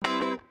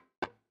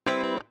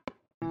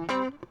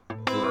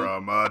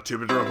From a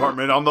two-bedroom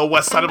apartment on the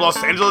west side of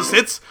Los Angeles,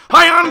 it's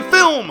High on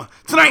Film!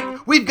 Tonight,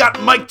 we've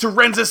got Mike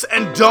Terenzis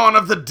and Dawn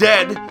of the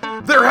Dead.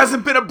 There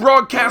hasn't been a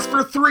broadcast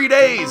for 3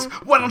 days.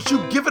 Why don't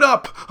you give it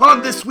up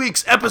on this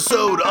week's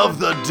episode of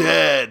The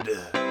Dead?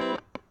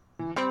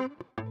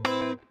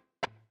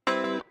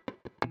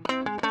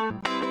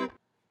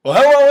 Well,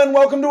 hello and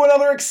welcome to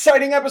another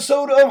exciting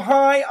episode of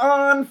High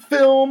on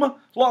Film,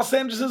 Los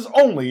Angeles'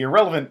 only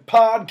irrelevant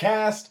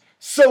podcast.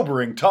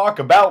 Sobering talk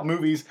about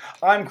movies.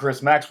 I'm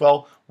Chris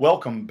Maxwell.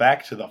 Welcome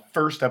back to the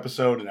first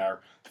episode in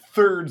our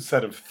third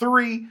set of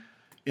 3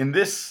 in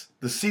this,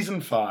 the season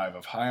 5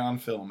 of High on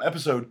Film,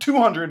 episode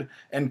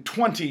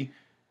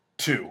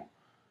 222.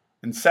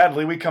 And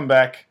sadly, we come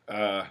back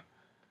to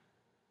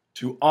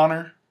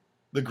honor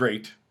the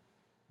great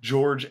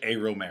George A.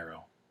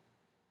 Romero.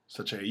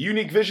 Such a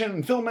unique vision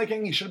in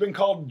filmmaking, he should have been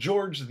called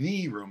George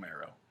the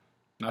Romero.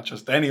 Not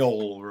just any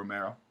old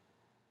Romero.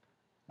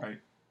 Right?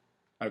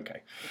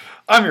 Okay.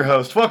 I'm your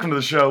host. Welcome to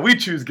the show. We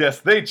choose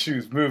guests, they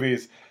choose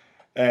movies.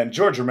 And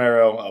George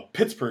Romero, a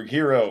Pittsburgh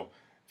hero.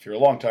 If you're a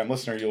longtime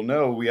listener, you'll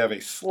know we have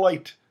a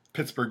slight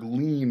Pittsburgh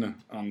lean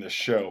on this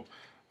show.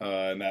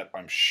 And that,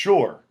 I'm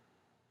sure,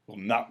 will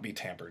not be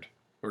dampened.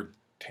 That's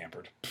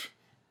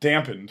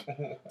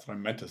what I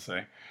meant to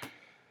say.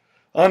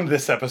 On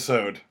this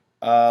episode,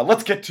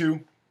 let's get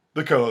to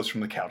the co-host from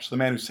the couch. The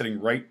man who's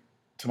sitting right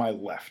to my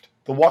left.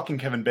 The walking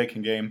Kevin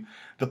Bacon game.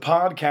 The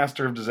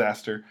podcaster of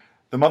disaster.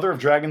 The mother of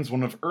dragons,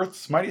 one of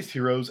Earth's mightiest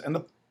heroes, and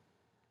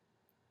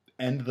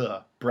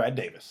the Brad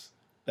Davis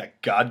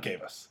that God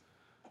gave us.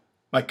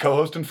 My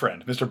co-host and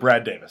friend, Mr.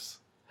 Brad Davis.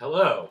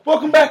 Hello.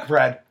 Welcome back,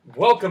 Brad.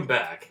 Welcome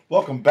back.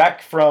 Welcome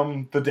back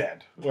from the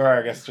dead, or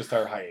I guess just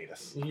our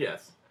hiatus.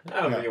 Yes.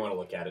 However you want to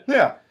look at it.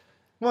 Yeah.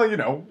 Well, you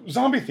know,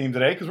 zombie theme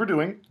today because we're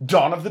doing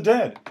Dawn of the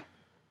Dead.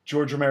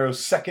 George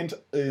Romero's second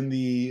in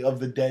the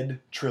Of the Dead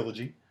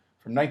trilogy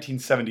from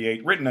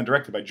 1978, written and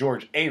directed by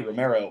George A.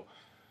 Romero.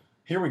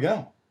 Here we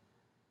go.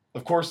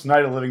 Of course,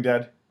 Night of the Living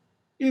Dead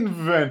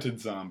invented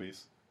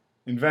zombies.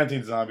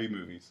 Invented zombie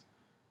movies.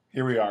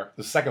 Here we are,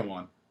 the second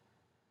one.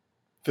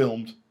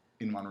 Filmed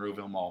in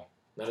Monroeville Mall.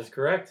 That is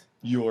correct.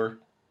 Your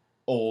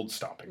old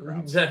stomping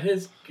grounds. That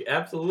is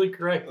absolutely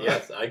correct.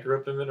 Yes, I grew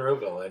up in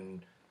Monroeville,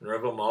 and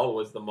Monroeville Mall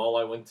was the mall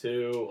I went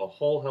to a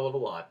whole hell of a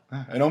lot.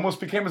 And almost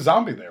became a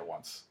zombie there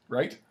once,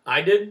 right?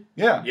 I did?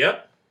 Yeah.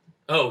 Yep.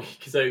 Oh,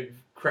 because I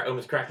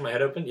almost cracked my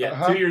head open? Yeah,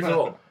 Uh-huh. 2 years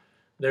old.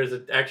 There's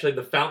actually,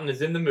 the fountain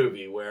is in the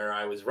movie where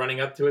I was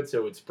running up to it so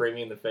it would spray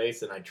me in the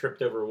face, and I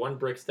tripped over one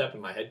brick step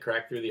and my head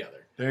cracked through the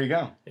other. There you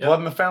go. Yep. Blood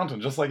in the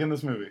fountain, just like in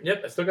this movie.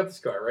 Yep, I still got the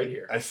scar right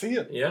here. I see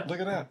it. Yeah. Look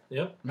at that.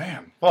 Yep.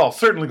 Man. Well,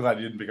 certainly glad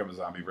you didn't become a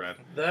zombie, Brad.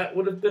 That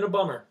would have been a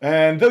bummer.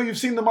 And though you've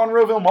seen the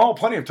Monroeville Mall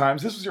plenty of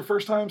times, this was your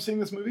first time seeing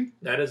this movie?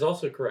 That is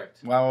also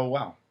correct.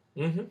 Wow.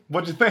 Mm-hmm.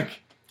 What'd you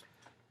think?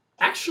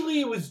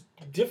 Actually, it was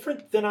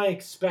different than I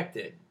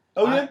expected.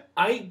 Oh, yeah?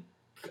 I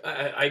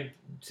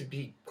to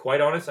be quite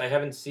honest, I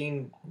haven't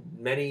seen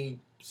many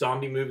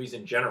zombie movies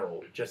in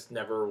general. It just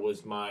never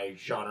was my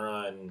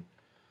genre, and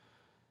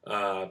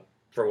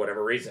for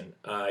whatever reason,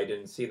 I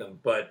didn't see them.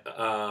 But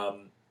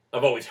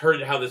I've always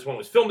heard how this one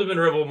was filmed in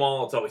Monroeville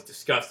Mall. It's always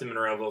discussed in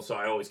Monroeville, so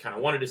I always kind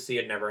of wanted to see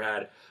it, never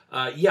had.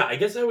 Yeah, I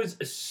guess I was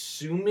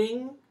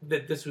assuming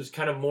that this was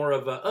kind of more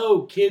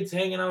of kids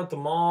hanging out at the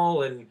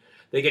mall, and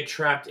they get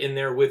trapped in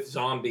there with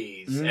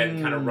zombies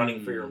and kind of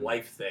running for your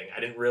life thing.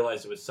 I didn't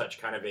realize it was such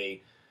kind of a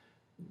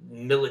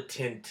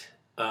militant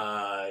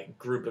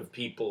group of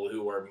people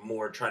who are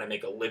more trying to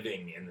make a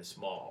living in this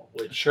mall,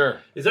 which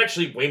Sure. is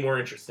actually way more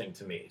interesting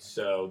to me.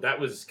 So that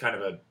was kind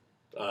of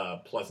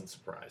a pleasant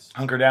surprise.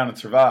 Hunker down and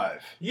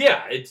survive.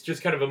 Yeah, it's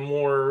just kind of a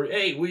more,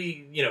 hey,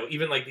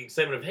 even like the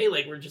excitement of, hey,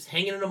 like we're just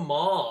hanging in a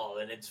mall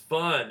and it's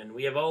fun and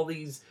we have all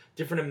these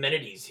different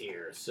amenities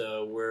here,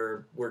 so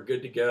we're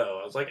good to go.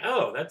 I was like,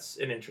 oh, that's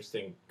an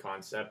interesting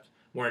concept.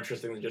 More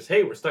interesting than just,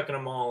 hey, we're stuck in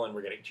a mall and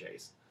we're getting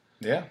chased.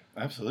 Yeah,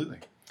 absolutely.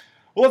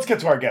 Well, let's get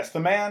to our guest, the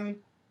man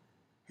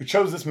who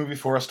chose this movie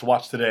for us to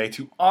watch today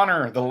to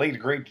honor the late,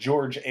 great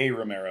George A.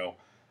 Romero,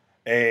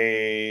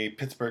 a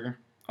Pittsburgher,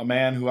 a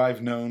man who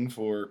I've known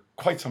for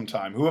quite some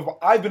time,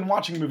 I've been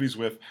watching movies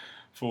with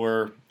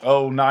for,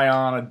 nigh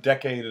on a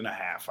decade and a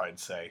half, I'd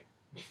say.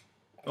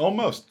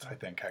 Almost, I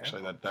think,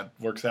 actually, that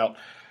works out.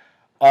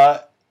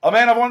 A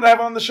man I've wanted to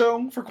have on the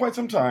show for quite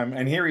some time,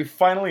 and here he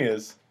finally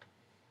is,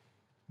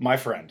 my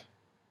friend,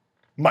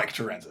 Mike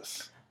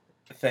Terenzis.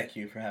 Thank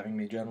you for having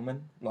me,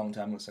 gentlemen.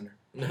 Long-time listener.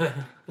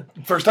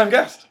 First-time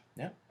guest.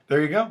 Yeah.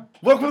 There you go.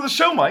 Welcome to the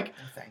show, Mike.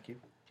 Thank you.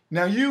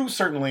 Now, you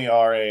certainly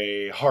are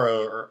a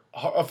horror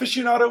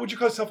aficionado. Would you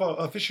call yourself an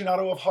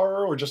aficionado of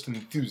horror or just an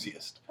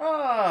enthusiast?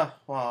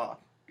 Well,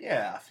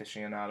 yeah,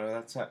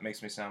 aficionado. That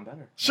makes me sound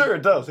better. Sure,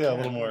 it does. Yeah, a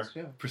little more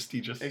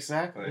prestigious.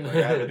 Exactly. Like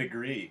I have a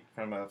degree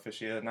from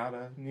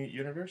Aficionado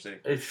University.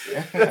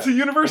 That's a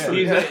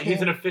university.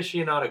 He's an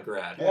aficionado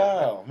grad.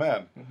 Wow,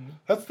 man.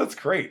 Mm-hmm. That's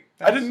great.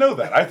 I didn't know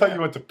that. I thought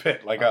you went to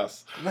Pitt like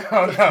us. No.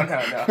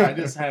 I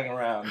just hang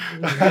around.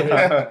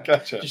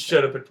 Gotcha. Just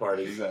showed up at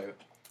parties. Exactly.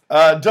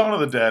 Dawn of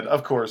the Dead,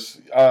 of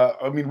course.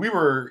 I mean, we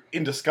were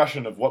in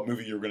discussion of what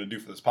movie you were going to do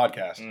for this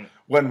podcast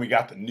when we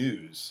got the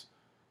news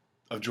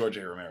of George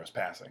A. Romero's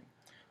passing.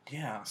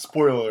 Yeah.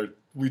 Spoiler alert,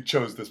 we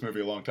chose this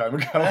movie a long time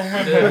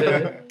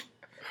ago.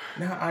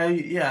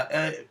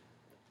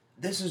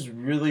 This is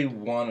really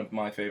one of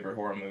my favorite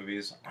horror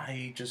movies.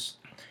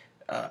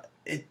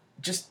 It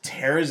just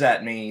tears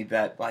at me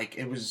that, like,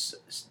 it was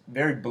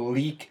very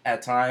bleak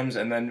at times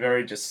and then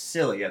very just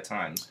silly at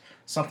times.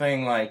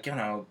 Something like,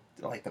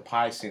 like the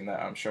pie scene that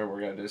I'm sure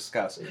we're going to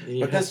discuss.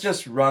 Yeah. But this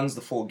just runs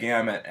the full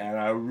gamut, and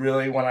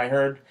when I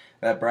heard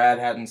that Brad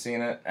hadn't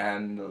seen it,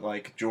 and,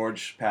 like,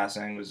 George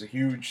passing was a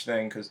huge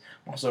thing, because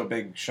I'm also a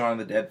big Shaun of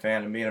the Dead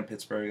fan, and being in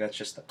Pittsburgh, that's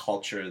just the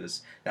culture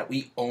that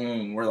we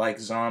own. We're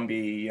like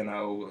zombie,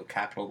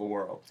 capital of the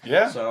world.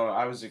 Yeah. So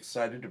I was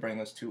excited to bring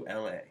this to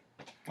L.A.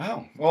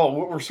 Wow. Well,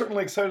 we're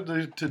certainly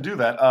excited to do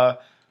that.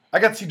 I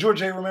got to see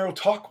George A. Romero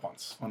talk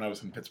once when I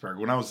was in Pittsburgh,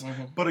 when I was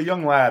but a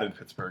young lad in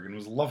Pittsburgh, and it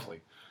was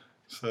lovely.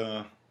 It's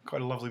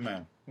quite a lovely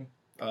man.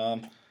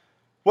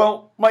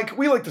 Well, Mike,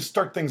 we like to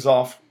start things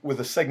off with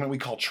a segment we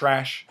call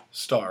Trash,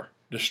 Star,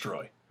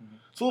 Destroy.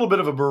 It's a little bit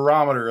of a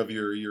barometer of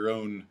your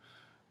own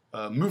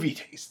movie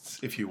tastes,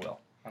 if you will.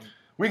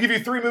 We give you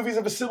 3 movies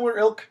of a similar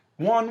ilk.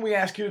 1 we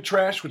ask you to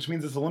trash, which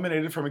means it's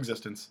eliminated from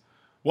existence.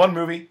 1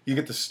 movie you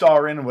get to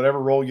star in whatever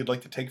role you'd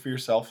like to take for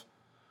yourself.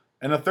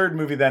 And a 3rd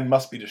movie then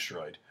must be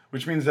destroyed,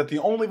 which means that the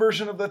only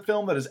version of that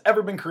film that has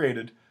ever been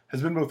created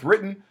has been both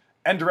written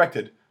and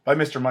directed by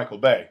Mr. Michael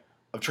Bay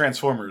of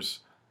Transformers: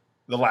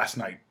 The Last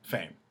Knight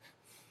fame.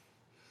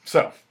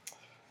 So,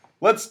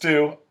 let's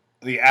do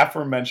the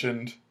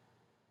aforementioned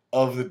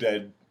Of the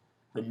Dead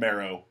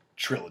Romero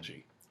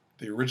trilogy.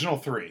 The original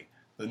 3.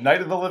 The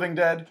Night of the Living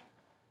Dead,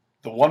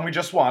 the one we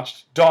just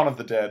watched, Dawn of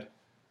the Dead,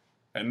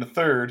 and the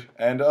 3rd,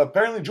 and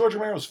apparently George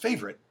Romero's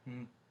favorite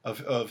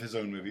of his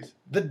own movies,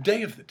 The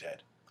Day of the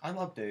Dead. I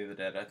love Day of the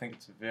Dead. I think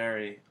it's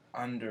very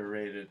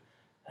underrated.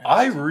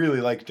 I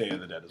really like Day of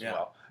the Dead as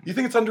well. You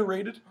think it's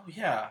underrated? Oh,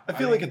 yeah. I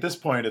feel like at this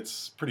point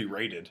it's pretty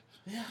rated.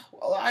 Yeah,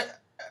 well,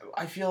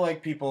 I feel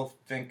like people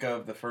think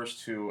of the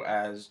first 2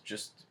 as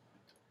just,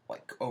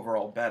 like,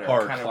 overall better.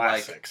 Horror kind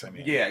classics, of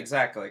like, I mean. Yeah,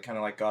 exactly. Kind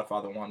of like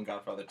Godfather 1,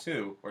 Godfather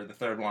 2, where the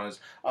 3rd one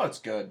is, it's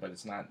good, but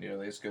it's not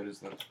nearly as good as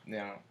the,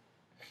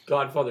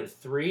 Godfather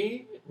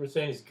 3, we're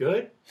saying is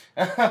good?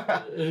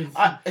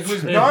 It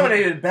was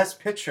nominated Best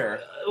Picture.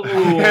 Ooh.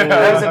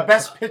 That was a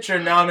Best Picture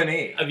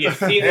nominee. Have you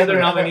seen the other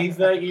nominees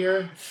that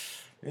year?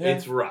 Yeah.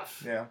 It's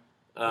rough. Yeah.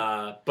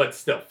 But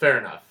still, fair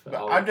enough.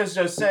 I'm just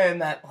saying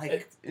that,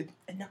 like,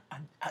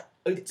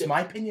 it's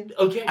my opinion.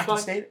 Okay, I fine. can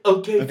state it.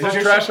 Okay, If fine.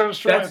 it's trash or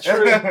destroy, That's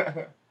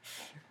true.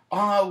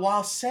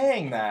 While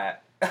saying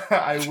that,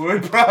 I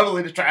would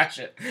probably trash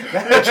it.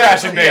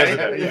 Trashing Day of the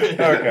Dead.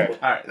 Yeah. Okay.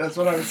 All right, that's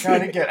what I was trying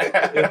to get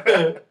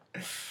at.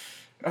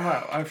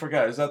 I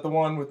forgot. Is that the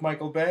one with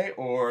Michael Bay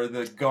or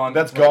the Gone?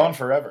 That's Gone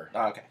Forever.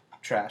 Oh, okay,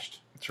 trashed.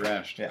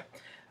 Trashed. Yeah.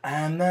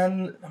 And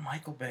then the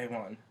Michael Bay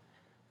one.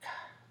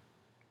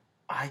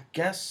 I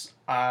guess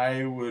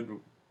I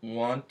would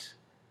want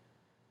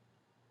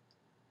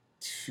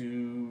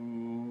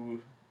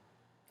to...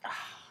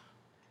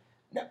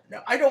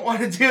 No, I don't want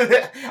to do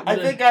that. I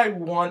think I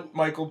want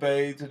Michael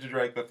Bay to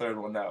direct the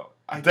 3rd one now.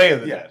 Day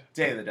of the Dead.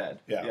 Day of the Dead.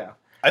 Yeah. Yeah.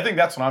 I think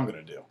that's what I'm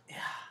going to do. Yeah.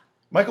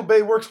 Michael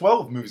Bay works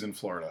well with movies in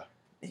Florida.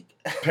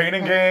 Pain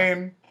and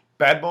Gain,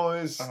 Bad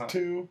Boys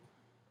 2.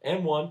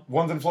 And 1.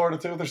 One's in Florida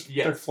too? They're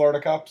Yes. Florida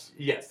cops?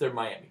 Yes, they're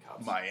Miami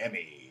cops.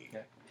 Miami.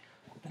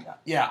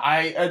 Yeah,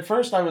 at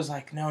first I was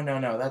like, no,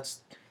 that's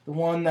the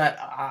one that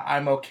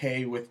I'm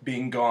okay with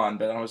being gone,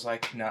 but I was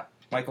like, no,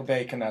 Michael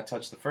Bay cannot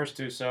touch the first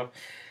 2, so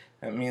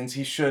that means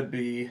he should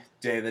be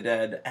Day of the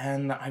Dead,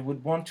 and I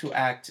would want to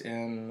act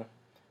in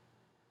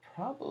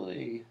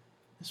probably,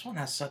 this one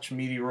has such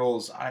meaty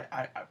roles,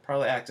 I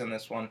probably act in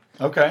this one.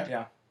 Okay.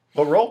 Yeah.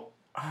 What role?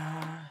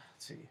 Let's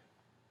see.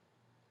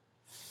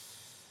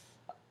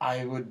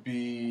 I would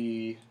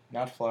be,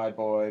 not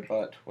Flyboy,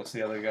 but what's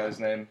the other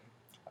guy's name?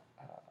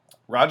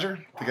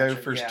 Roger? The guy who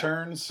Roger, first yeah.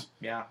 turns?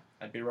 Yeah,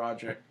 I'd be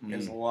Roger. He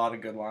has a lot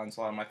of good lines,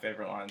 a lot of my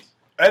favorite lines.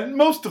 And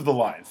most of the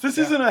lines. This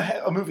isn't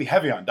a movie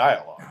heavy on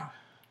dialogue.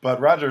 But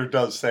Roger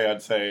does say,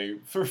 I'd say,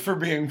 for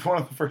being one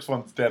of the first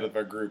ones dead of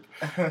our group,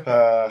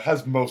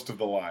 has most of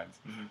the lines.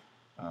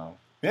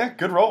 Yeah,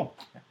 good role.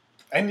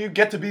 And you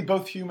get to be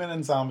both human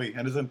and zombie.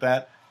 And isn't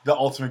that the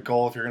ultimate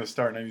goal if you're going to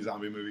start in any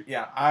zombie movie?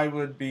 Yeah, I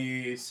would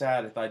be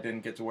sad if I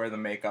didn't get to wear the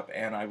makeup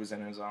and I was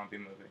in a zombie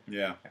movie.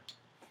 Yeah.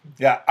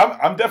 Yeah,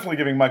 I'm definitely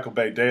giving Michael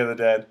Bay Day of the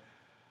Dead.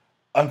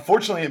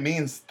 Unfortunately, it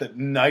means that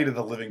Night of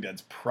the Living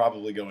Dead's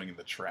probably going in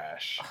the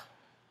trash.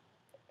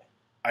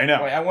 I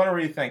know. Wait, I want to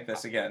rethink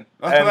this again.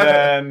 And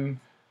then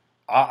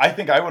I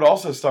think I would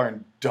also star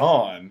in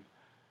Dawn,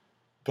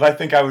 but I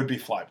think I would be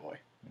Flyboy.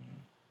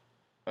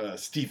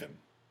 Steven,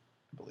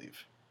 I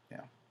believe.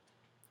 Yeah.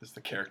 Is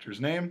the character's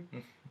name.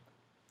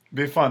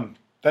 Be fun.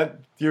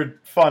 You're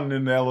fun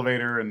in the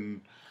elevator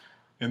and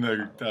in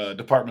the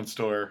department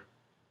store.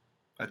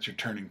 That's your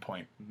turning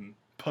point.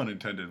 Pun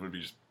intended would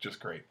be just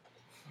great.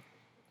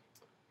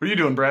 What are you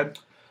doing, Brad?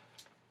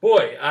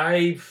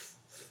 Boy,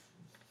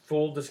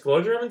 full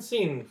disclosure, I haven't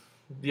seen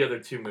the other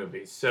two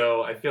movies,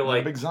 so I feel I'm a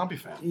like big zombie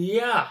fan.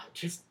 yeah,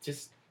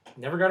 just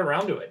never got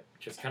around to it.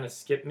 Just kind of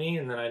skipped me,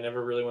 and then I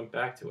never really went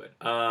back to it.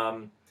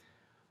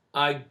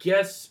 I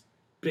guess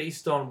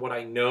based on what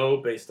I know,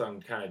 based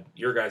on kind of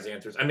your guys'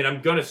 answers, I mean,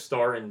 I'm gonna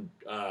star in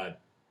Dawn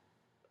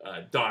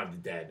of the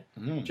Dead,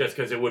 just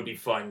because it would be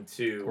fun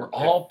to. We're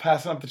all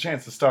passing up the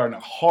chance to star in a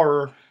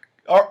horror,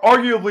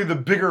 arguably the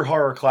bigger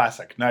horror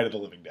classic, Night of the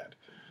Living Dead.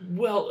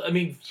 Well, I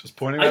mean, Just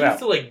pointing I that used out.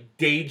 to like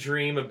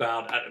daydream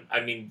about. I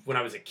mean, when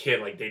I was a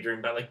kid, like daydream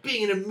about like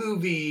being in a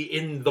movie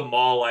in the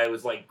mall I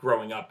was like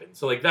growing up in.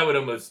 So like that would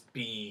almost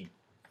be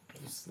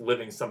just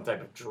living some type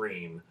of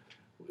dream.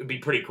 It'd be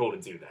pretty cool to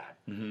do that.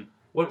 Mm-hmm.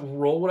 What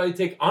role would I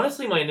take?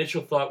 Honestly, my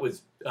initial thought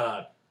was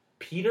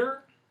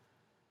Peter.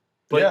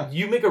 But Yeah.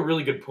 you make a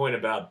really good point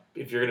about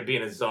if you're going to be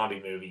in a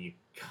zombie movie, you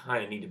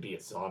kind of need to be a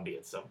zombie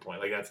at some point.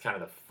 Like that's kind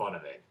of the fun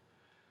of it.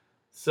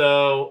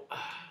 So.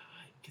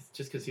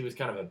 Just because he was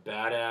kind of a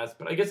badass,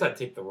 but I guess I'd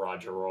take the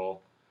Roger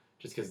role,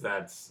 just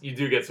because you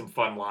do get some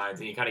fun lines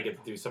and you kind of get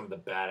to do some of the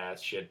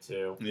badass shit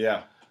too.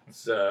 Yeah.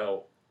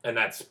 So and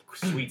that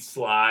sweet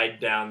slide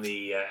down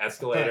the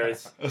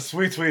escalators, A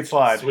sweet, sweet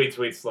slide.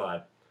 sweet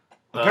slide.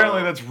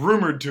 Apparently, that's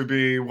rumored to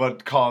be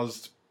what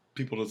caused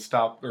people to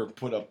stop or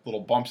put up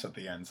little bumps at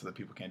the end so that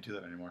people can't do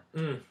that anymore.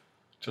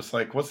 Just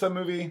like, what's that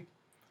movie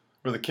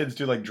where the kids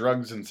do like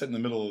drugs and sit in the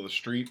middle of the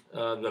street?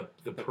 The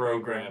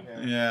program.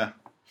 Yeah.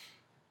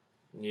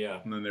 Yeah.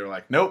 And then they were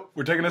like, nope,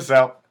 we're taking this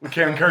out. We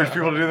can't encourage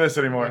people to do this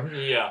anymore.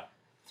 Yeah.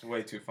 It's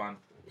way too fun.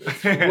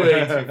 It's way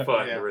too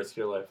fun Yeah. to risk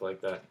your life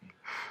like that.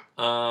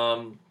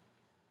 So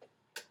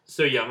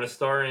yeah, I'm gonna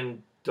star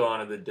in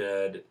Dawn of the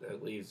Dead.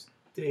 That leaves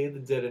Day of the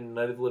Dead and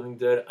Night of the Living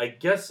Dead. I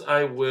guess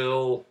I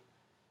will.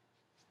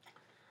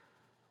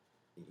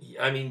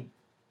 I mean,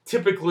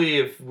 typically,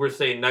 if we're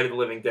saying Night of the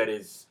Living Dead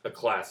is a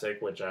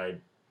classic, which I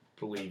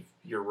believe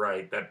you're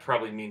right, that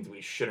probably means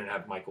we shouldn't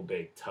have Michael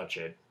Bay touch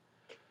it.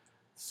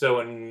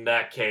 So in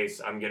that case,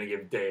 I'm going to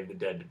give Day of the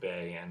Dead to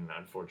Bay and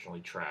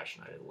unfortunately trash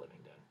Night of the Living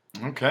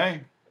Dead.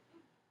 Okay.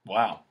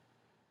 Wow.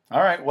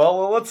 All right.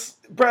 Well, let's...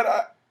 Brett,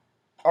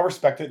 I'll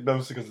respect it,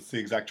 mostly because it's the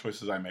exact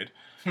choices I made.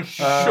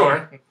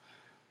 Sure.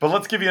 But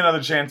let's give you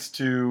another chance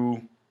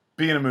to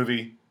be in a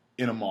movie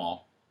in a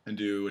mall and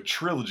do a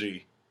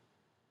trilogy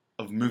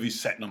of movies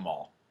set in a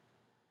mall.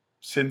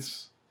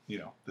 Since,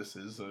 this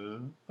is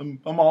a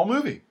mall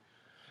movie.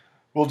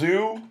 We'll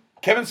do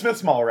Kevin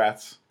Smith's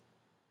Mallrats.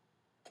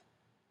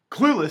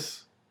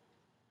 Clueless,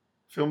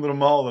 filmed in a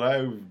mall that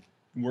I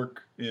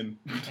work in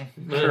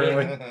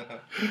currently.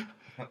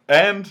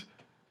 And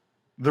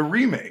the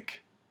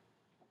remake,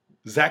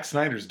 Zack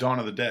Snyder's Dawn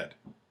of the Dead.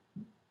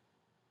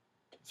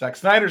 Zack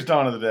Snyder's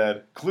Dawn of the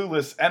Dead,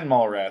 Clueless, and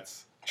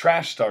Mallrats.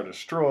 Trash, Star,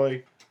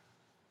 Destroy.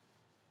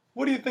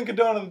 What do you think of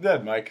Dawn of the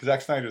Dead, Mike?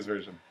 Zack Snyder's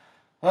version.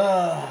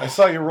 I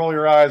saw you roll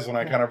your eyes when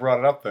I kind of brought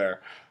it up there.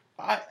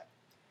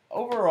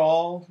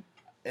 Overall,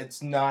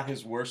 it's not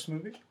his worst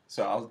movie,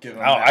 so I'll give him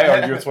that. I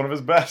argue it's one of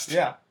his best.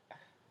 Yeah.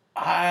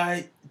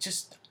 I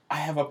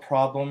have a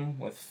problem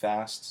with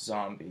fast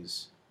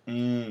zombies.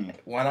 When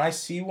I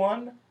see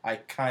one, I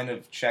kind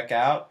of check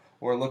out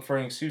or look for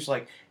an excuse.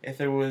 Like,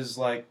 if it was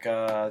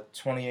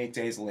 28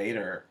 Days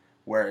Later,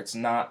 where it's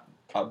not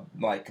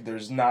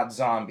there's not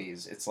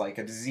zombies, it's like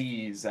a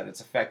disease that it's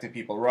affecting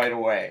people right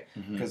away.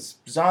 Because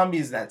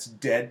zombies, that's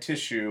dead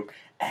tissue,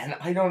 and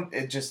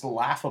it's just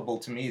laughable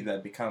to me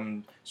that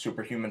become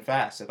superhuman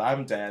fast. If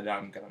I'm dead,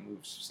 I'm gonna move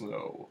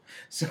slow.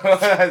 So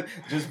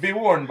just be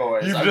warned,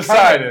 boys. You've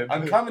decided.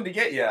 I'm coming to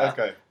get you.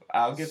 Okay.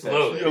 I'll get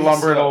Slowly. that. You're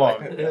lumbering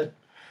Slowly. along.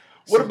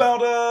 What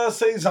about,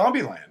 say,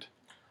 Zombieland?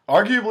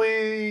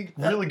 Arguably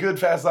really good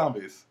fast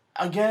zombies.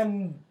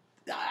 Again,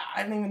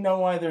 I don't even know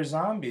why they're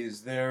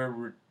zombies.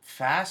 They're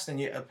fast, and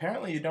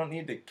apparently you don't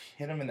need to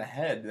hit them in the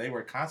head. They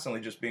were constantly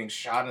just being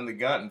shot in the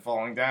gut and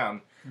falling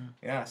down.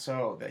 Yeah,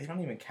 so they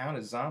don't even count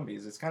as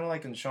zombies. It's kind of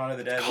like in Shaun of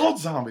the Dead. It's called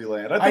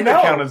Zombieland. I I think know.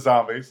 they count as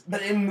zombies.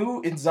 But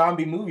in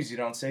zombie movies, you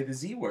don't say the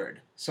Z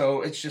word.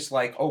 So it's just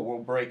like, oh, we'll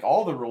break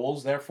all the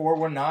rules, therefore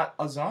we're not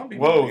a zombie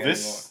Whoa, movie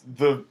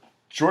the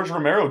George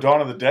Romero Dawn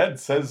of the Dead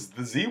says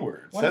the Z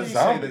word. When Says did he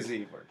say zombies. the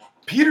Z word?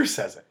 Peter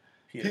says it.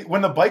 Peter.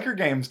 When the biker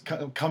game's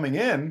coming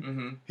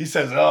in, he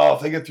says, "Oh,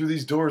 if they get through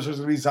these doors, there's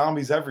gonna be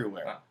zombies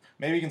everywhere." Wow.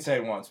 Maybe you can say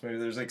it once. Maybe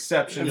there's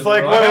exceptions. It's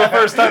like one of the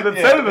first times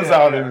it's said in a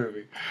zombie yeah.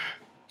 movie.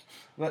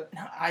 But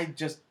no, I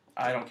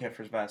don't care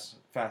for fast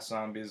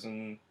zombies,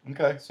 and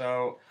Okay,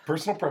 so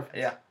personal preference.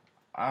 yeah,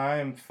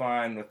 I'm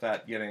fine with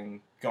that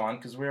getting gone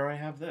because we already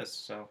have this.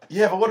 So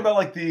Yeah, but what about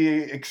like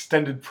the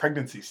extended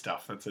pregnancy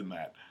stuff that's in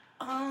that?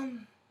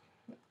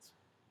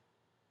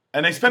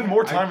 And they spend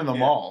more time in the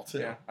mall too.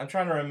 Yeah, I'm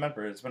trying to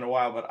remember. It's been a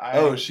while,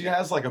 but She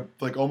has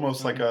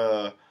almost like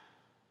a.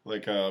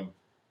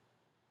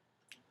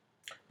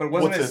 But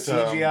wasn't what's it it,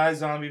 CGI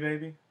zombie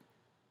baby?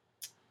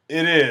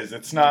 It is.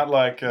 It's not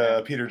like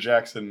Peter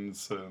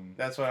Jackson's.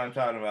 That's what I'm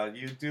talking about.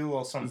 You do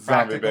some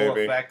Zombie practical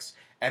baby. effects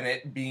and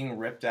it being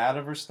ripped out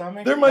of her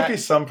stomach. There might be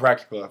some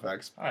practical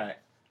effects. All right.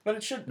 But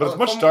it should. But it's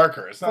much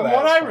darker. It's not From as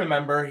what I funny.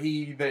 remember,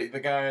 the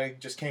guy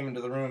just came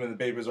into the room and the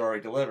baby was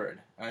already delivered.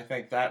 And I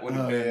think that would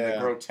have been the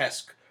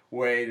grotesque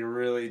way to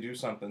really do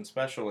something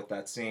special with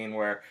that scene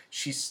where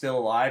she's still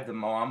alive, the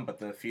mom, but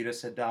the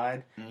fetus had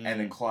died,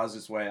 and it claws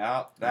its way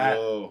out. That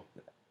Whoa.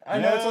 I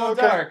know it's a little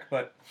dark,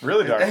 but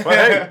really dark. But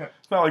hey,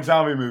 it's not like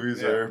zombie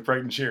movies are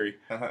bright and cheery.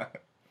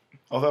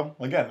 Although,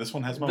 again, this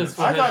one has moments.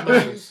 one I thought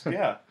has this was,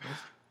 yeah.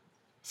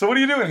 So what are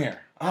you doing here?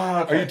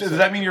 Okay, Does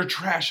that mean you're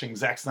trashing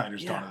Zack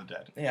Snyder's Dawn of the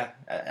Dead? Yeah,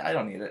 I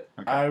don't need it.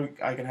 Okay.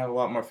 I can have a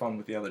lot more fun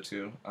with the other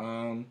two.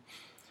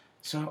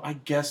 So I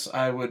guess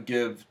I would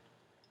give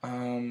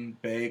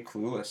Bay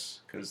Clueless,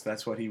 because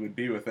that's what he would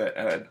be with it.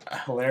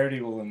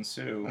 Hilarity will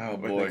ensue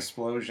with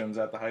explosions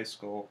at the high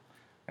school,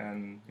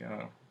 and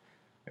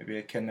maybe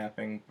a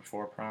kidnapping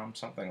before prom,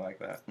 something like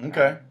that.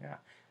 Okay. Yeah,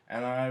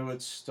 and I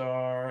would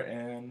star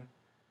in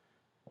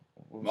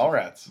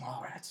Mallrats.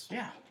 Mallrats.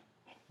 Yeah,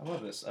 I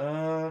love this.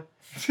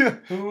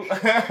 Who?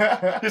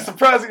 You're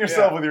surprising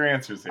yourself with your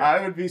answers here.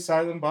 I would be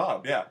Silent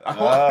Bob. Yeah.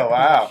 Oh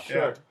wow.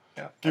 Sure.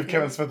 Yeah. Give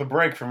Kevin Smith a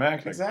break from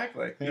acting.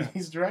 Exactly. Yeah.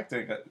 He's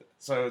directing it,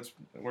 so it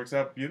works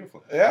out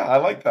beautifully. Yeah, I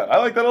like that. I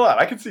like that a lot.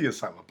 I can see you as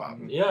Silent Bob.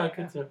 Yeah, I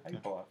could too. I can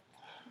pull up.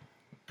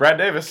 Brad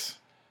Davis.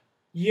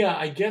 Yeah,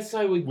 I guess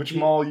I would. Which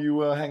mall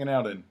you hanging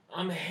out in?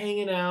 I'm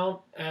hanging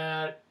out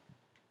at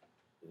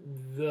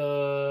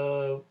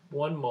the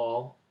one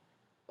mall.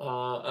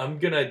 I'm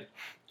going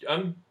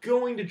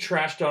to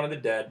trash Dawn of the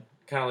Dead,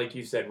 kind of like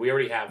you said. We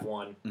already have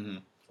one. Mm-hmm.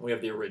 We have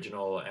the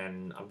original,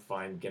 and I'm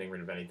fine getting rid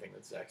of anything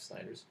that's Zack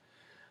Snyder's.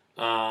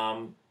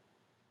 Mallrats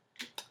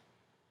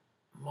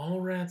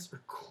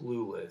or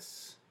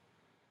Clueless?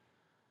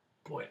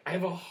 Boy, I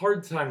have a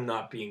hard time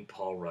not being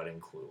Paul Rudd in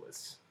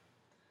Clueless.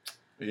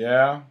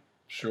 Yeah,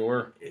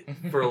 sure.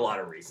 For a lot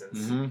of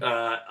reasons. Mm-hmm.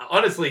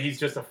 Honestly, he's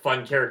just a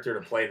fun character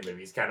to play in the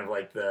movie. He's kind of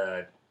like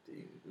the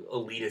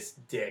elitist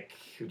dick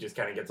who just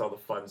kind of gets all the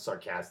fun,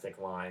 sarcastic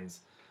lines.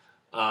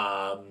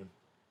 And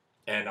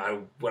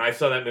when I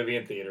saw that movie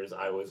in theaters,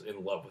 I was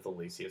in love with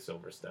Alicia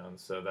Silverstone,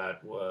 so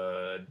that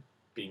would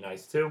be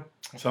nice too.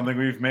 Something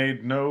we've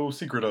made no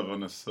secret of on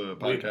this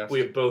podcast. We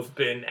have both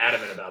been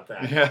adamant about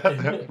that.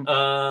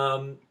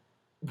 Yeah.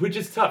 Which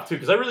is tough too,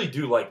 because I really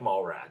do like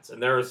Mallrats,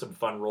 and there are some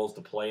fun roles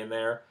to play in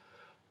there.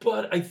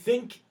 But I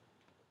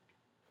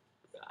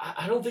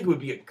don't think it would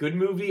be a good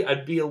movie.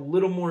 I'd be a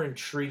little more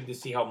intrigued to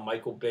see how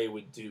Michael Bay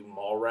would do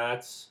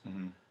Mallrats,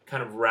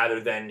 kind of rather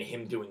than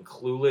him doing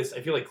Clueless. I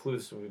feel like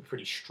Clueless would be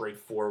pretty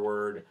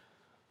straightforward,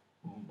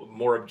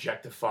 more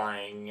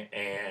objectifying,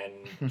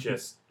 and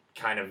just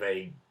kind of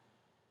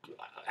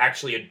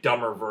actually a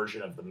dumber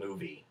version of the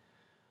movie.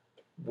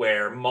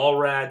 Where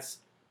Mallrats,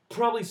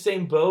 probably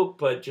same boat,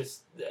 but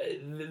just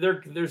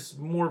there's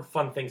more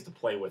fun things to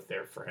play with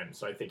there for him.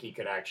 So I think he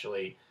could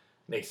actually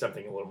make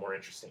something a little more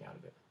interesting out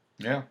of it.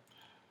 Yeah.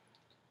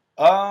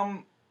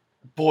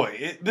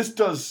 Boy, this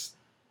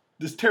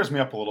tears me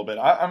up a little bit.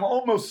 I'm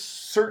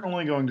almost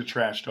certainly going to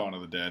trash Dawn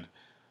of the Dead.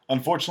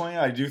 Unfortunately,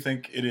 I do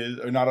think it is,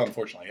 or not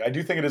unfortunately, I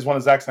do think it is one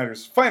of Zack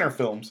Snyder's finer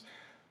films.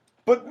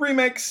 But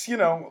remakes,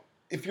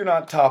 if you're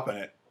not topping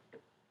it,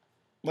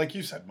 like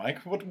you said, Mike,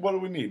 what do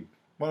we need?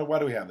 Why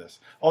do we have this?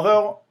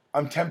 Although,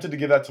 I'm tempted to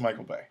give that to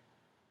Michael Bay.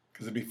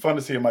 Because it'd be fun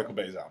to see a Michael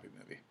Bay zombie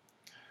movie.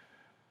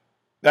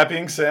 That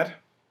being said,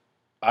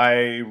 I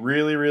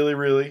really, really,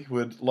 really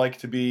would like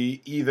to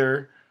be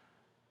either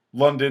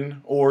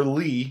London or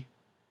Lee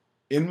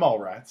in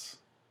Mallrats.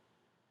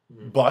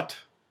 But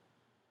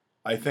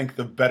I think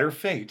the better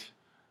fate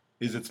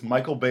is it's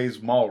Michael Bay's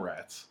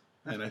Mallrats.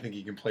 And I think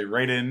he can play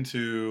right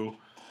into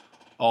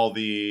all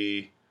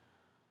the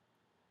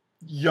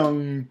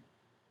young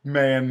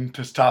man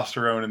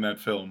testosterone in that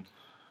film.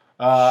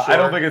 I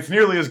don't think it's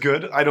nearly as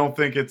good. I don't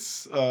think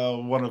it's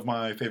one of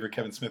my favorite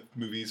Kevin Smith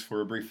movies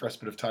for a brief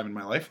respite of time in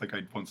my life, like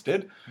I once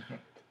did.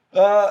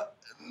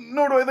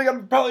 Nor do I think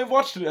I'd probably have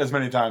watched it as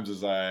many times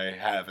as I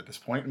have at this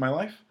point in my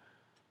life.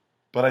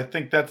 But I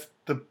think that's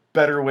the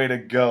better way to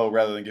go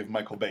rather than give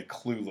Michael Bay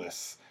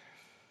Clueless.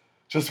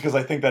 Just because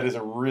I think that is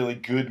a really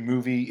good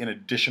movie in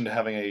addition to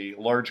having a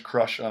large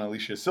crush on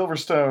Alicia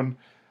Silverstone.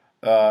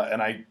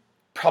 And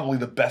probably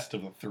the best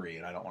of the three,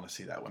 and I don't want to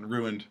see that one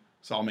ruined.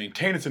 So I'll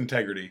maintain its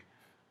integrity.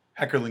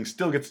 Heckerling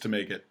still gets to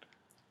make it.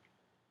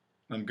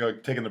 I'm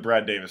taking the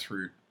Brad Davis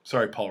route.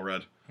 Sorry, Paul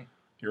Rudd.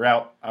 You're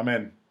out. I'm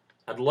in.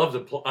 I'd love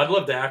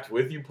to act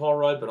with you, Paul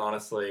Rudd, but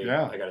honestly,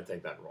 I got to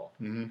take that role.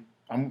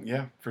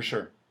 Yeah, for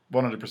sure.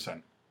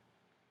 100%.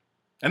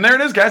 And there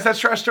it is, guys. That's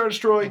Trash Star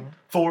Destroy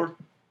for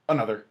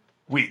another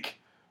week.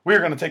 We're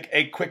going to take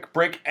a quick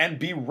break and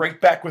be right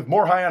back with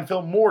more High on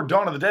Film, more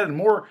Dawn of the Dead, and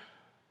more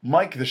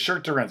Mike the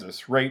Shirt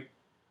Dorenzis right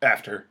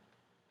after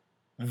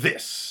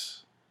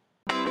this.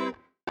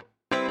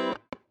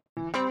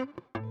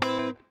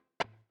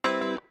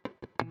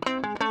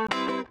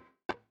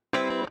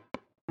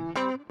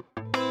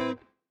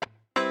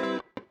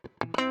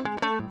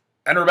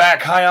 And we're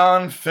back, High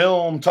on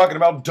Film, talking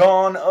about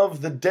Dawn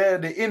of the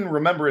Dead in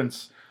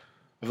remembrance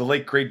of the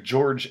late, great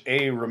George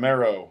A.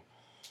 Romero.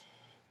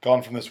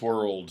 Gone from this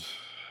world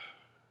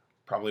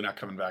Probably not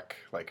coming back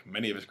like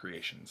many of his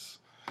creations.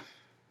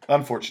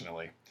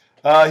 Unfortunately.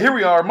 Here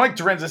we are. Mike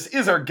Dorenzis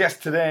is our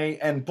guest today.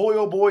 And boy,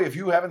 oh boy, if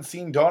you haven't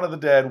seen Dawn of the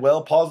Dead,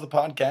 well, pause the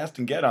podcast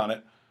and get on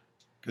it.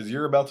 Because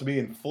you're about to be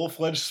in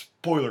full-fledged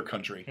spoiler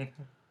country.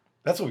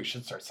 That's what we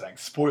should start saying.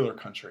 Spoiler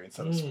country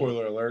instead of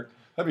spoiler alert.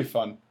 That'd be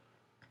fun.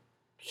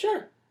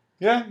 Sure.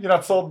 Yeah? You're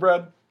not sold,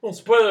 Brad? Well,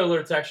 spoiler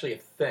alert's actually a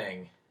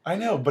thing. I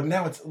know, but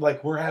now it's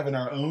like we're having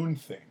our own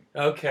thing.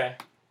 Okay.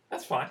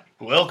 That's fine.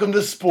 Welcome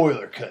to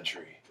spoiler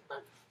country.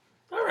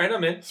 All right,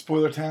 I'm in.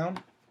 Spoiler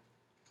town?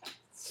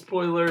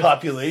 Spoiler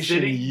Population,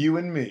 city. you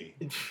and me.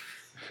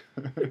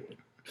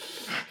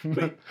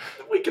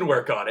 we can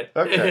work on it.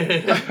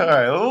 Okay. All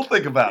right, we'll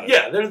think about it.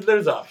 Yeah,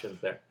 there's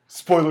options there.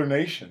 Spoiler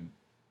Nation.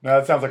 Now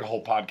that sounds like a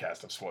whole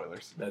podcast of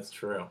spoilers. That's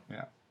true.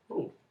 Yeah.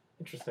 Ooh,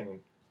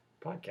 interesting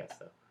podcast,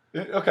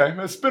 though. Okay,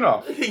 a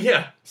spin-off.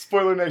 Yeah.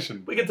 Spoiler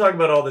Nation. We can talk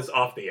about all this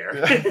off the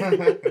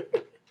air.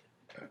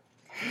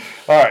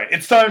 All right,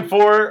 it's time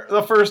for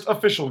the first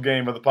official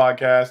game of the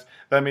podcast.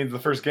 That means the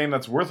first game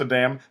that's worth a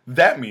damn.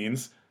 That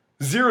means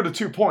 0 to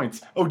 2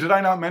 points. Oh, did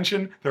I not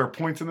mention there are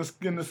points in this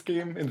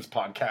game, in this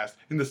podcast,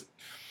 in this...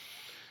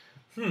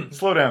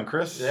 Slow down,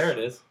 Chris. There it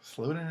is.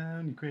 Slow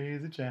down, you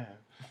crazy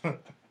child.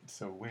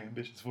 So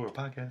ambitious for a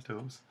podcast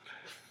host.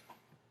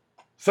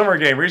 Summer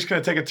game. We're just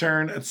going to take a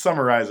turn at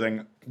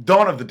summarizing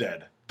Dawn of the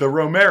Dead, the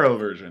Romero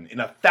version, in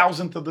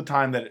 1,000th of the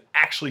time that it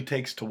actually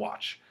takes to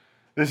watch.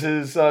 This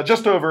is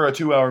just over a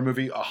 2-hour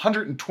movie,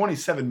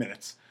 127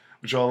 minutes,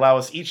 which will allow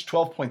us each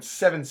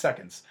 12.7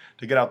 seconds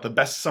to get out the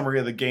best summary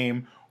of the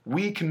game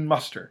we can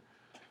muster.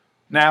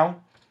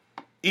 Now,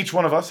 each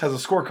one of us has a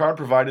scorecard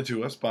provided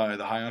to us by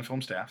the High on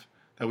Film staff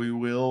that we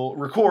will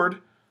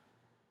record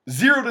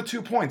 0 to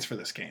 2 points for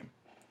this game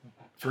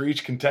for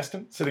each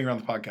contestant sitting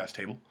around the podcast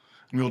table.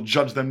 And we'll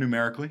judge them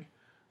numerically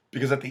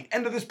because at the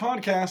end of this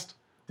podcast,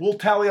 we'll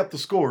tally up the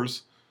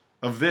scores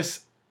of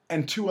this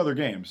and 2 other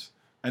games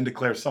and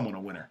declare someone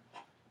a winner.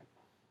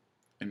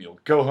 And you'll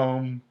go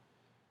home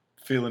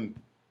feeling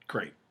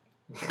great.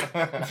 It's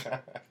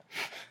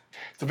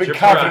a big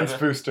confidence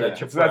booster.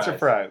 That's your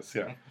prize.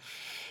 Yeah.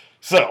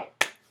 So,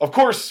 of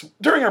course,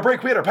 during our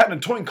break, we had our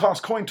patented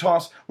coin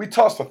toss. We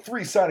tossed a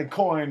 3-sided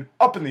coin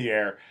up in the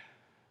air.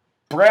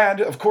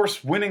 Brad, of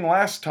course, winning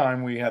last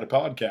time we had a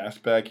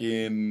podcast back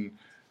in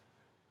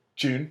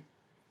June,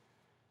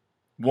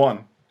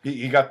 won.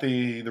 He got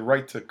the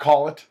right to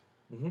call it.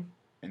 Mm-hmm.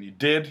 And you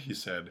did. You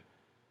said,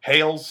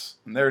 Hales.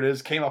 And there it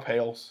is. Came up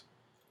Hales.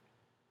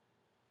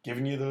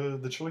 Giving you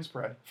the choice,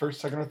 Brad. First,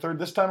 second, or third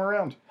this time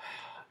around.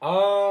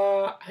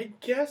 I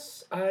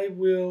guess I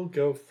will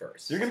go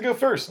first. You're going to go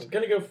first. I'm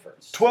going to go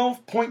first.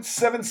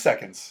 12.7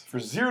 seconds for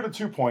 0 to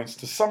 2 points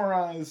to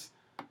summarize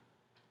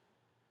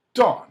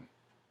Dawn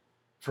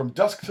from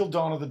Dusk Till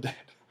Dawn of the Dead.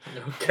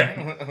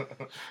 Okay.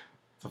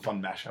 It's a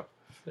fun mashup.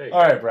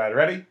 All right, Brad,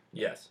 ready?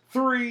 Yes.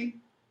 3,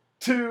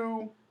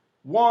 2,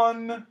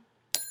 1.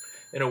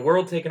 In a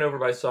world taken over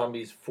by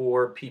zombies,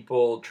 4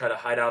 people try to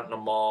hide out in a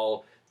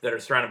mall that are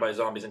surrounded by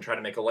zombies and try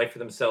to make a life for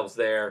themselves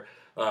there.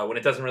 When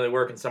it doesn't really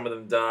work and some of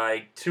them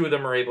die, 2 of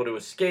them are able to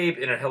escape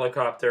in a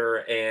helicopter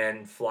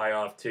and fly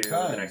off to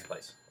the next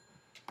place.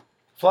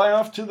 Fly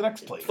off to the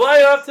next place.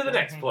 Fly off to the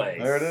next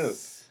place. There it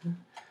is.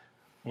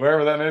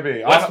 Wherever that may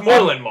be.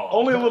 Westmoreland Mall.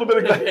 Only a little bit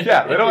of gas.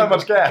 Yeah, they don't have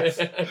much gas.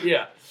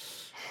 Yeah.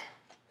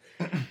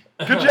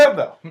 Good job,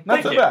 though.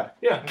 Not so bad.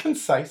 Yeah.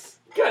 Concise.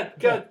 Got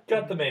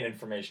the main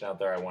information out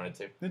there I wanted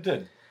to. It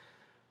did.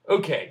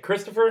 Okay,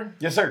 Christopher?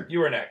 Yes, sir.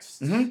 You are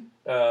next. Mm-hmm.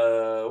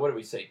 What did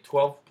we say?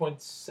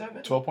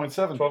 12.7?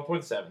 12.7.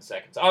 12.7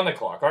 seconds. On the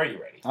clock. Are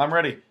you ready? I'm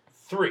ready.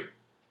 3,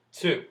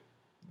 2,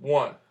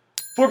 1.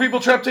 4 people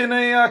trapped in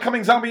a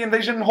coming zombie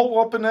invasion hole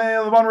up in the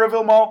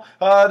Monroeville Mall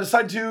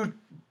decide to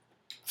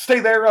stay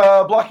there,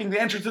 blocking the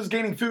entrances,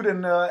 gaining food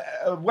and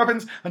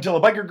weapons until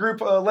a biker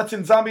group lets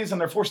in zombies and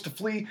they're forced to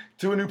flee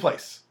to a new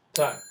place.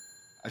 Time.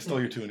 I stole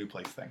your to a new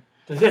place thing.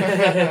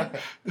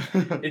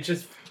 It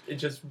just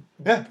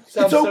yeah, it's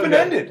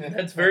open-ended. So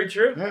that's very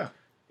true. Yeah.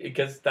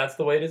 Because that's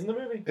the way it is in the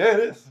movie. Yeah, it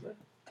is.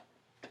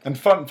 And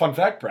fun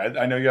fact, Brad,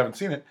 I know you haven't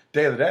seen it.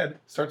 Day of the Dead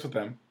starts with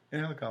them in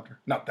a helicopter.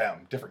 Not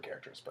them, different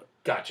characters, but...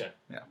 Gotcha.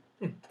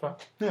 Yeah. Fun.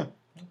 Yeah.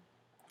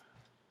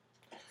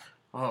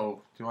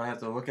 Oh, do I have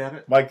to look at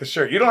it? Like the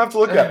shirt. You don't have to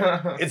look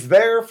at it. It's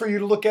there for you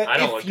to look at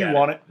if you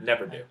want it.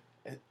 Never do.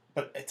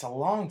 But it's a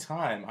long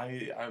time. Do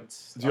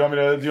you want me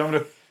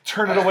to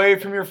turn it away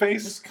from your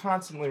face? Just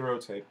constantly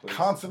rotate, please.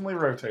 Constantly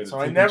rotate. So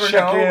I never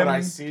know what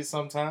I see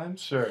sometimes.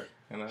 Sure.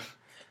 And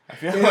I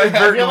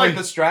feel like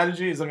the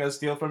strategy is I'm going to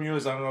steal from you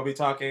is I'm going to be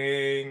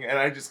talking, and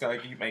I just got to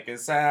keep making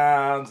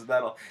sounds, and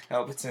that'll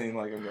help it seem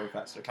like I'm going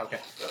faster. Okay.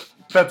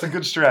 That's a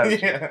good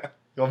strategy. Yeah.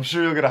 I'm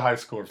sure you'll get a high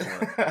score for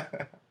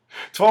it.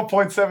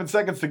 12.7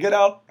 seconds to get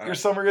out your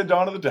summary of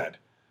Dawn of the Dead.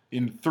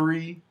 In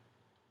 3,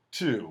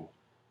 2,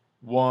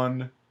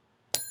 1.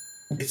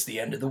 It's the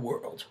end of the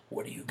world.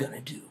 What are you going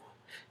to do?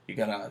 You're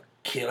going to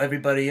kill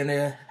everybody in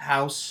the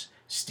house,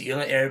 steal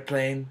an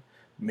airplane,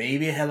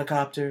 maybe a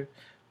helicopter,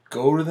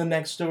 go to the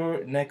next door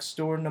in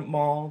the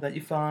mall that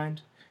you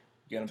find.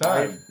 You're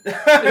gonna buy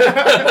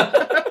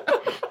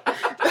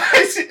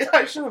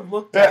I should have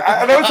looked Yeah, at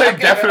I don't say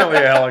definitely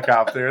a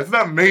helicopter. It's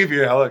not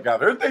maybe a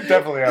helicopter. They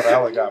definitely have a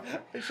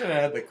helicopter. I should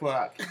have had the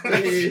clock.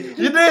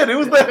 You did. It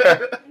was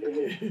there.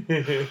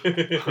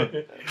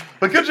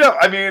 But good job.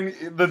 I mean,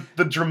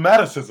 the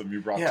dramaticism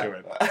you brought to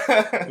it.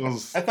 It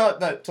was, I thought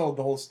that told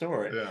the whole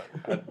story. yeah.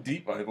 How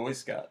deep my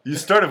voice got. You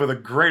started with a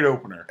great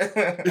opener.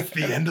 It's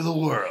the end of the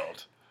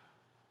world.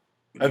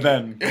 And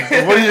then,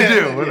 what do you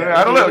do? Yeah.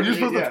 I don't know. You're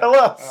supposed to Yeah. tell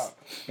us. Oh.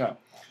 No.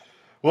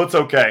 Well, it's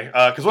okay.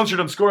 Because once you're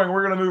done scoring,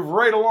 we're going to move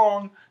right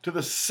along to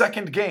the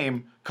second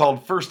game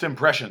called First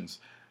Impressions.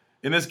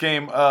 In this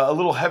game, a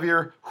little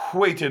heavier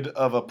weighted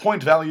of a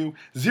point value,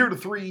 0 to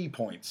 3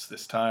 points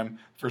this time.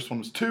 First one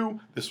was 2,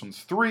 this one's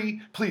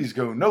 3. Please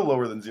go no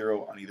lower than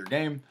 0 on either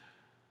game.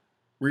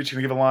 We're each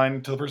going to give a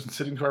line to the person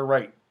sitting to our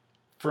right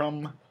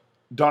from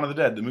Dawn of the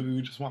Dead, the movie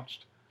we just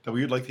watched, that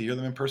we would like to hear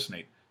them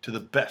impersonate to the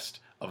best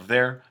of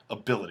their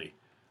ability.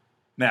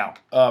 Now,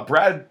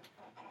 Brad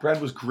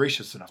was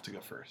gracious enough to go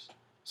first.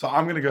 So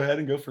I'm going to go ahead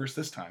and go first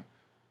this time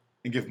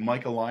and give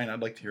Mike a line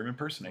I'd like to hear him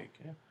impersonate.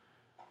 Yeah.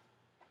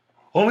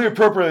 Only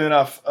appropriately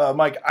enough,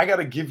 Mike, I got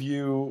to give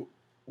you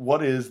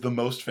what is the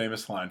most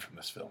famous line from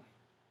this film.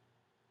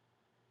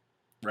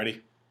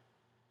 Ready?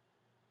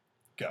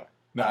 Go.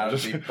 No, I'll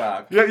just be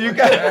back. yeah, you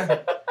got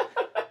it.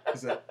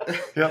 Is that...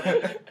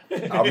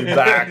 Yep. I'll be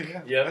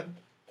back. Yep.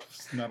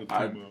 It's not a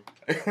I'm- two-move.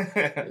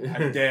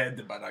 I'm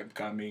dead, but I'm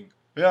coming.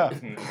 Yeah,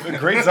 a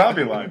great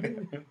zombie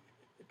line.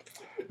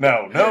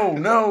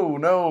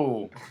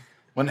 No.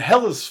 When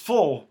hell is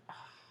full,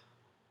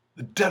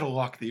 the dead will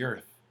walk the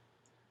earth.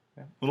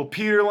 Yeah. Little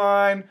Peter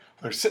line.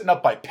 They're sitting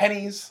up by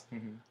Penny's,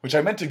 Mhm. which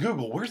I meant to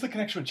Google. Where's the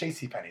connection with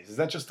J.C. Penney's? Is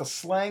that just a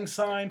slang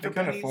sign They for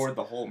couldn't Penny's? afford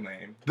the whole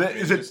name.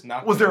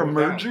 Was there a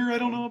merger I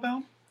don't know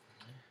about?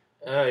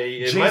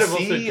 It might have also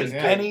J.C. and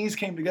just Penny's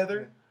came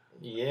together?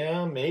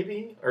 Yeah,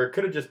 maybe. Or it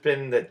could have just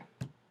been that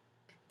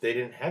they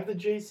didn't have the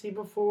JC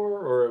before,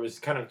 or it was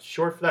kind of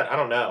short for that. I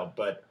don't know,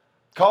 but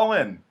Call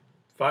in.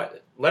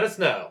 let us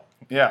know.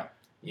 Yeah.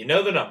 You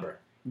know the number.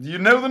 You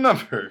know the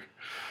number.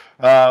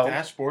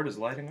 Dashboard is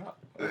lighting up.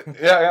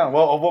 Yeah.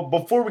 Well,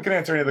 before we can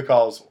answer any of the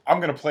calls, I'm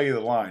going to play you the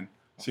line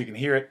so you can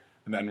hear it,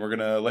 and then we're going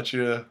to let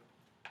you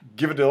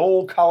give it the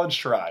old college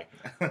try.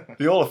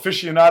 The old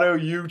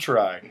aficionado you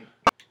try.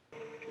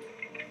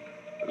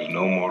 There's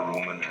no more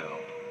room in hell.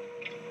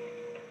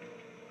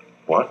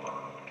 What?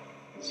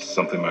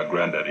 Something my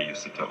granddaddy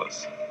used to tell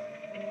us.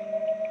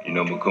 You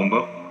know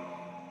Mukumba?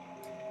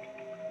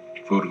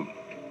 Voodoo.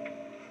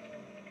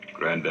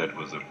 Granddad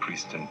was a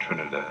priest in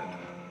Trinidad.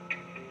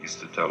 He used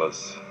to tell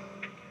us,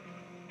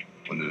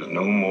 when there's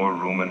no more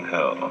room in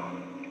hell,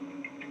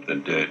 the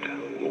dead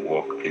will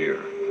walk the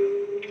earth.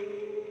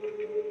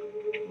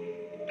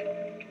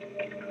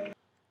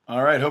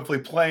 All right, hopefully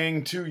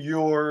playing to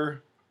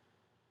your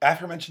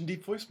aforementioned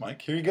deep voice,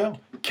 Mike. Here you go.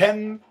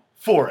 Ken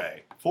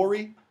Foray.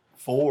 Foray?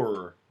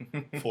 Foray.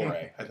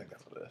 I think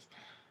that's what it is.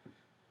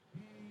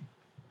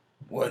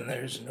 When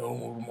there's no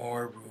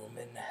more room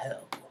in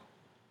hell,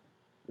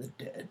 the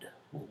dead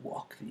will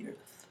walk the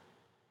earth.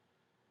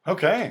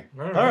 Okay.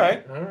 All All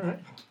right. All right.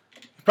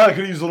 Probably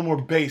could have used a little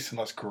more bass and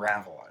less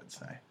gravel, I'd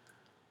say.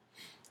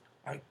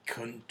 I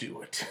couldn't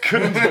do it.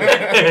 Couldn't do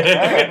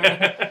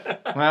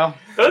it. Well,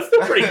 That's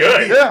still pretty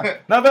good. yeah,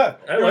 not bad.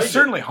 I It was like it.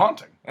 certainly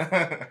haunting.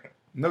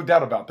 No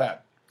doubt about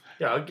that.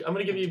 Yeah, I'm going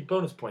to give you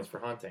bonus points for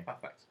haunting. Oh,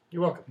 thanks.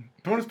 You're welcome.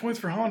 Bonus points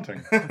for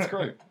haunting. That's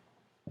great.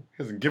 He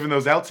hasn't given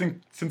those out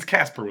since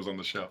Casper was on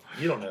the show.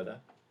 You don't know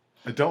that.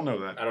 I don't know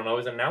that. I don't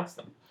always announce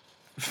them.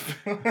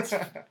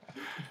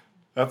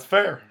 That's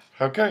fair.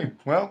 Okay.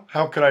 Well,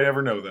 how could I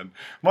ever know then?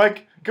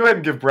 Mike, go ahead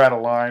and give Brad a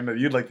line that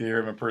you'd like to hear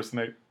him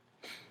impersonate.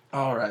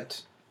 All right.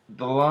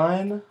 The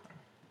line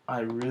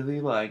I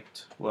really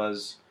liked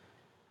was,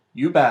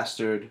 "You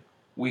bastard,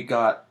 we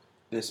got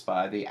this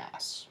by the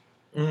ass."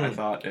 I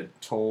thought it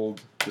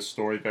told the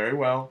story very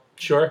well.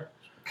 Sure.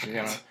 You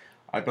know,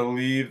 I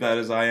believe that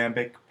is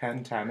iambic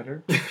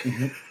pentameter.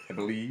 I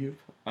believe.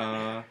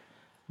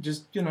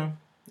 Just, you know,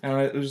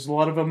 there's a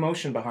lot of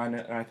emotion behind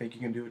it, and I think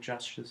you can do it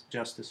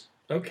justice.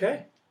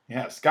 Okay.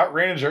 Yeah, Scott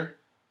Ranger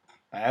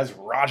as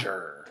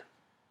Roger.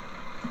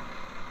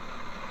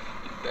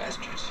 You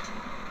bastards.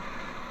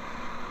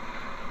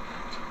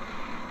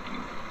 You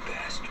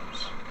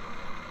bastards.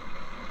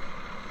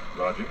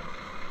 Roger?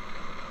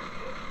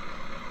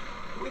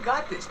 We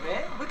got this,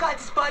 man. We got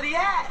this by the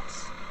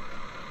ass.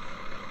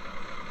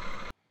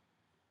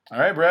 All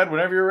right, Brad,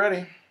 whenever you're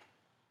ready.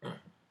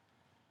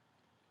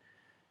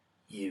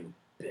 You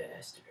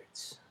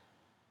bastards.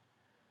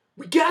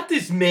 We got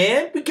this,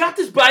 man. We got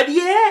this by the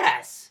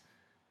ass.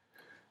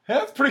 Yeah,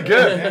 that's pretty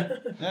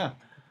good. Yeah.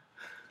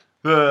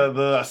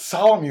 The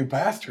solemn you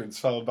bastards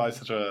followed by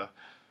such a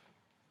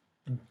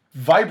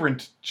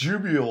vibrant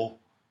jovial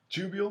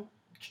Jovial?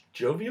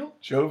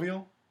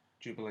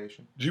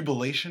 Jubilation.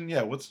 jubilation.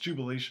 Yeah, what's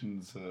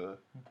jubilation's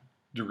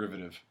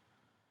derivative?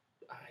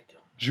 I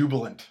don't.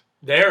 Jubilant.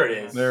 There it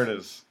is. There it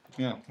is.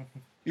 Yeah.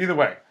 Either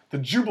way, the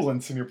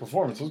jubilance in your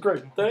performance was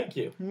great. Thank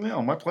you.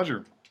 No, my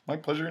pleasure. My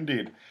pleasure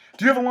indeed.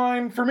 Do you have a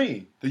line for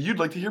me that you'd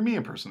like to hear me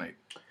impersonate?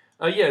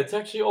 Yeah, it's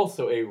actually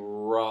also a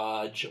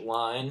Raj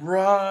line.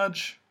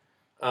 Raj.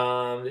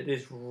 It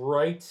is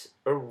right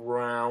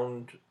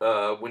around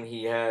when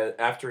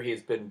after he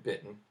has been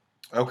bitten,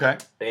 Okay.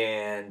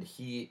 and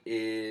he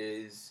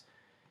is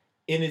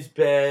in his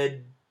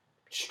bed,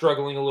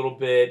 struggling a little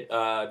bit.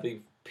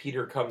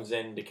 Peter comes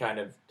in to kind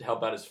of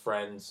help out his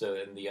friends, so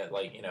and the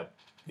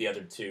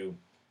other two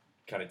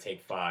kind of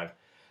take 5,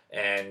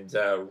 and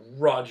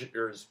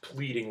Roger's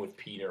pleading with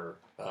Peter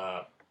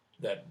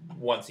that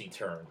once he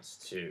turns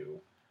to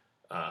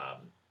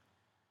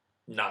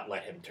not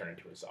let him turn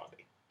into a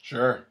zombie.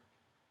 Sure.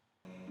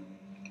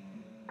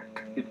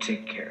 You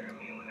take care of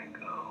me when I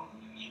go.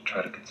 Just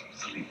try to get some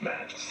sleep,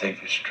 man. Save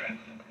your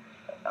strength.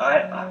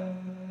 I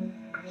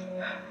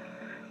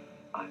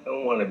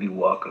don't want to be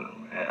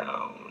walking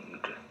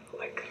around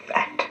like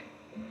that.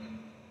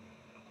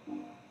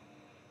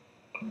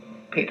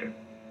 Peter.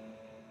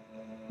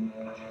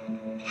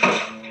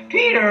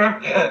 Peter!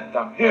 Yeah,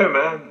 I'm here,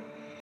 man.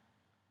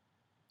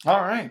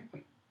 All right.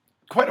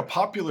 Quite a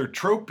popular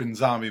trope in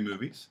zombie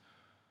movies.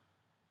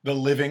 The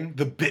living,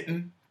 the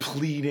bitten,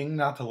 pleading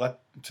not to let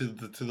to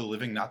the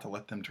living not to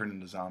let them turn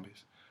into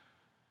zombies.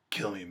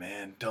 Kill me,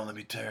 man. Don't let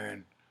me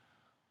turn.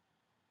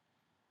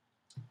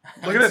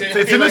 Look at it.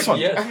 It's in this one.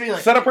 yes. I'd be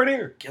like, Set up right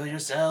here. kill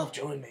yourself,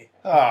 join me.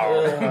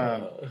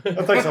 Oh,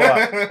 that takes a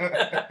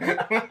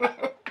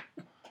lot.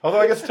 Although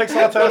I guess it takes a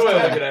lot to That's the way I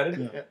ask. look at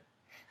it. Yeah.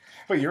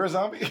 Wait, you're a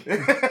zombie?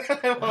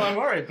 Well, I'm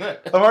already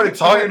bit. I'm already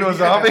talking to a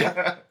zombie.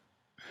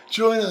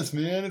 Join us,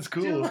 man. It's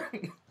cool.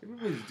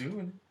 Everybody's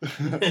doing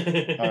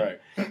All right.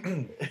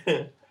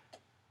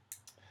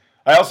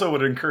 I also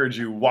would encourage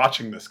you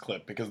watching this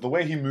clip because the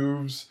way he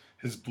moves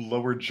his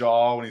lower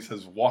jaw when he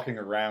says walking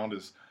around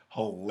is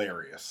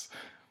hilarious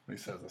when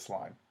he says this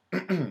line.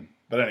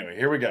 But anyway,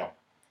 here we go.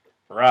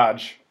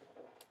 Raj.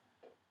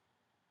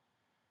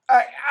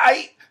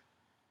 I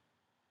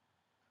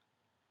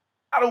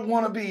don't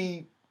want to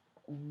be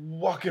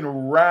walking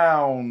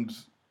around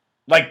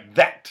like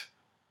that.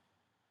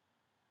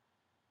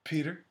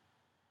 Peter?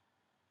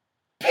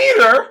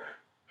 Peter?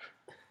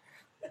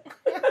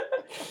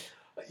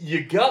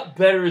 You got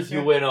better as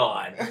you went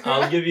on.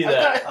 I'll give you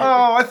that.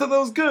 Oh, I thought that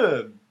was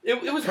good.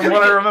 It was From pretty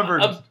what I good.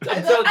 remembered. I'm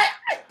telling-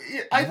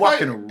 I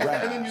Walking thought,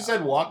 around. And then you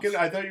said walking.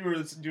 I thought you were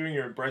doing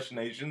your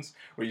impressionations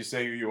where you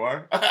say who you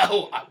are.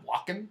 Oh, I'm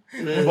walking.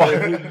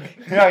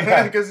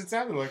 Yeah. Because it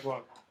sounded like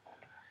walking.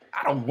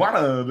 I don't want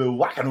to be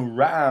walking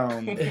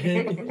around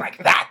like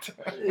that.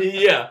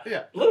 yeah,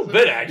 Yeah. a little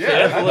bit actually.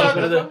 Yeah, That's I a little thought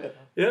bit of that's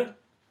the yeah.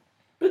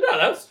 But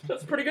no,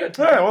 that's pretty good.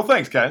 All right, well,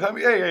 thanks, guys. I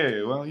mean,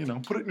 hey. Well,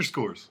 put it in your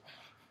scores.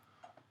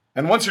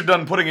 And once you're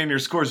done putting in your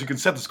scores, you can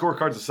set the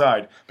scorecards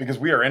aside because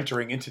we are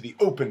entering into the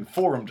open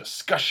forum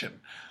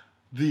discussion.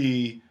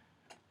 The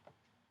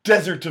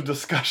desert of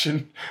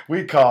discussion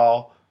we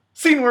call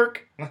scene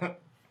work.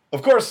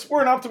 Of course,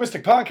 we're an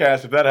optimistic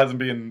podcast, if that hasn't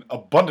been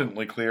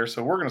abundantly clear,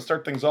 so we're going to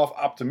start things off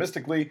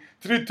optimistically.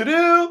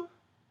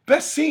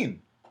 Best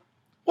scene.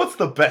 What's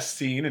the best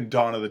scene in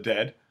Dawn of the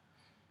Dead?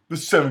 The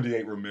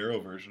 78 Romero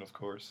version, of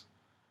course.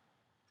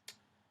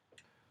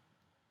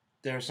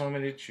 There are so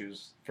many to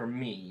choose for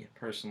me,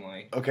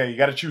 personally. Okay, you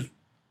got to choose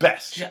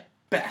best. Yeah,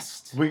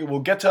 best. We'll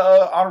get to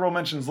honorable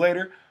mentions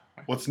later.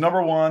 What's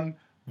number one?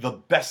 The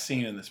best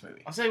scene in this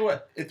movie. I'll tell you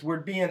what, if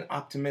we're being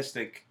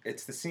optimistic,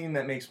 it's the scene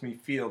that makes me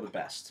feel the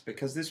best.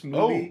 Because this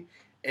movie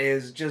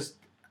is just...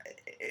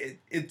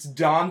 It's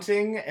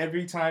daunting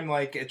every time,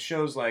 like, it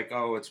shows, like,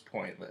 oh, it's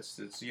pointless.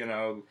 It's,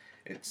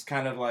 it's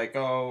kind of like,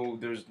 oh,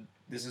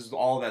 this is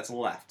all that's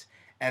left.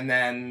 And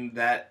then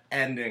that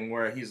ending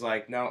where he's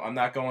like, no, I'm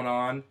not going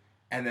on.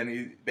 And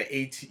then the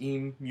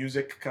A-Team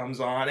music comes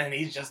on, and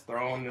he's just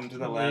throwing them to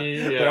the left,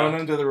 throwing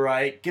them to the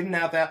right, getting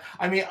out that.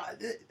 I mean,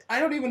 I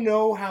don't even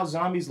know how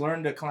zombies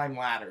learn to climb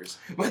ladders,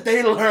 but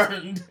they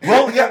learned.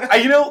 Well, yeah,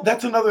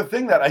 that's another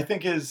thing that I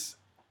think is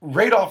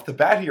right off the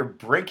bat here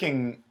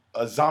breaking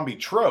a zombie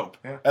trope.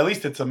 Yeah. At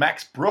least it's a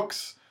Max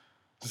Brooks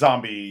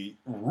zombie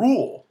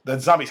rule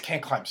that zombies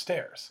can't climb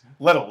stairs,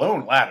 let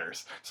alone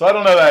ladders. So I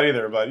don't know that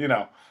either, but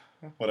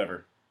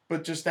whatever.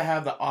 But just to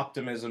have the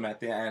optimism at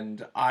the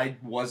end, I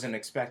wasn't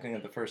expecting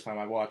it the first time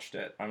I watched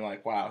it. I'm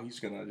like, wow, he's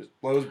going to just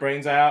blow his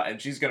brains out,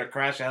 and she's going to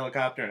crash a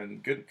helicopter,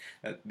 and good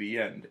at the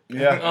end.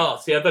 Yeah. Oh,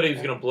 see, I thought he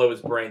was going to blow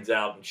his brains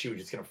out, and she was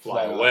just going to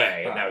fly Fly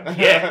away, off. and that would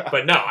be it.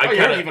 But no, I you're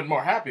kind of... even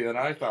more happy than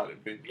I thought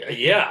it'd be.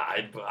 Yeah,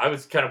 I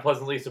was kind of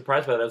pleasantly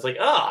surprised by that. I was like,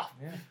 Yeah.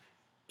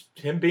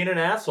 him being an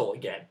asshole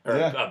again. Or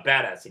Yeah. a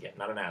badass again,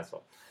 not an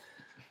asshole.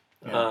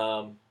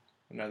 Yeah.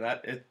 No,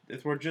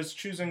 if we're just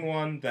choosing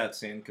one, that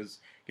scene, because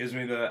it gives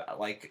me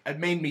it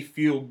made me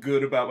feel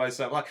good about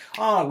myself. Like,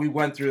 we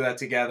went through that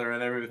together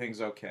and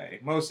everything's okay.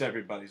 Most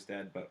everybody's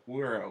dead, but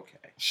we're okay.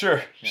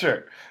 Sure.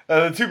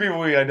 The two people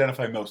we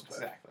identify most with.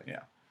 Exactly. Yeah.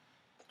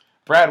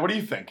 Brad, what do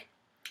you think?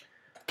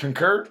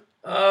 Concur?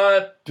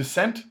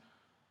 Dissent?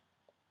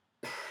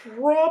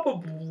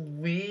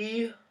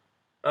 Probably.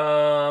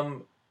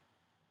 That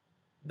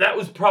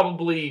was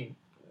probably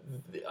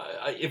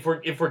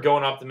if we're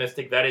going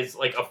optimistic, that is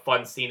like a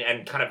fun scene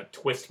and kind of a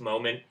twist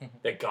moment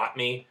that got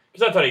me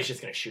because I thought he was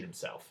just gonna shoot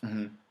himself.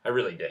 I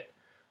really did.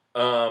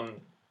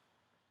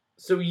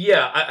 So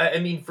yeah, I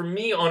mean, for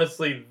me,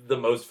 honestly, the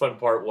most fun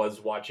part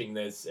was watching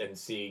this and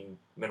seeing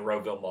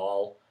Monroeville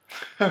Mall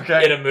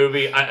in a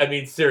movie. I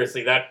mean,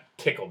 seriously, that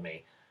tickled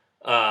me.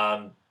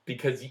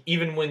 Because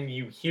even when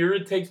you hear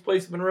it takes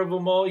place at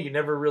Monroeville Mall, you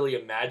never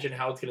really imagine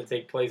how it's going to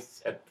take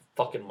place at the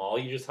fucking mall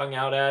you just hung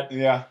out at.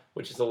 Yeah.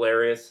 Which is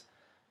hilarious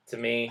to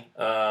me.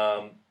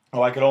 Well,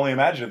 I could only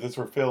imagine if this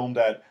were filmed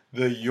at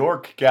the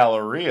York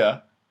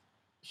Galleria.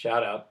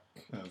 Shout out.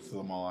 That's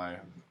the mall I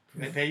am.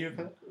 They pay you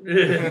for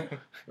that?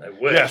 I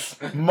wish. Yes,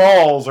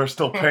 malls are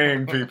still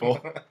paying people.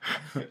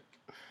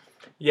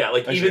 Yeah,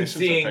 like even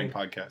seeing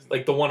podcast.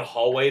 like the one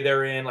hallway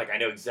they're in, like I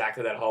know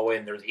exactly that hallway,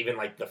 and there's even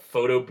like the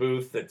photo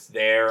booth that's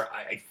there.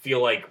 I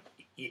feel like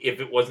if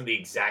it wasn't the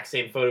exact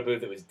same photo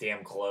booth, it was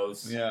damn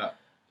close. Yeah.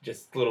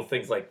 Just little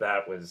things like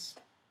that was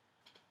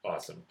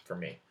awesome for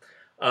me.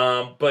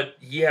 But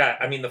yeah,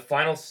 I mean the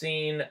final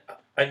scene,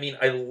 I mean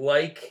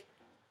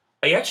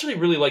I actually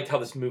really liked how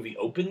this movie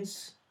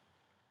opens.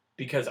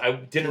 Because I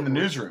didn't... In the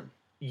newsroom.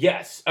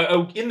 Yes.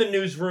 In the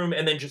newsroom,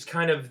 and then just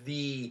kind of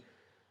the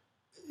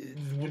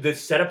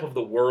setup of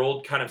the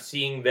world, kind of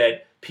seeing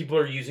that people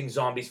are using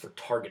zombies for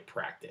target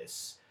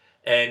practice.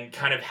 And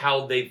kind of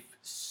how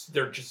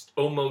they're just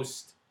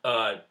almost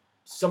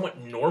somewhat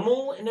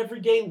normal in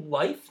everyday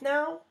life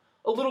now,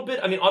 a little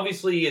bit. I mean,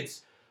 obviously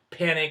it's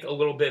panic a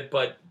little bit,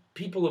 but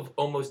people have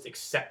almost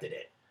accepted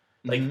it.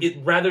 Like,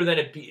 rather than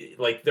it be,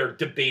 like, they're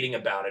debating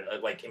about it,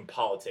 like in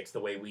politics, the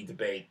way we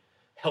debate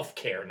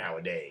healthcare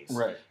nowadays,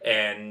 right?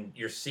 And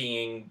you're just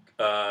seeing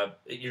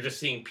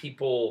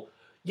people.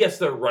 Yes,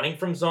 they're running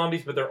from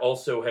zombies, but they're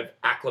also have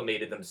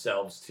acclimated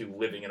themselves to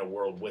living in a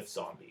world with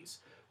zombies,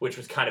 which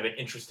was kind of an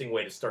interesting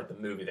way to start the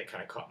movie that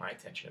kind of caught my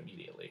attention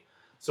immediately.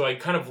 So I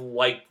kind of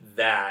liked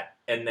that,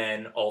 and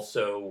then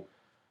also,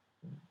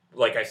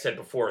 like I said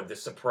before, the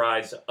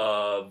surprise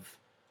of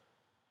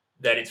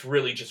that it's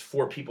really just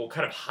 4 people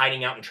kind of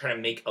hiding out and trying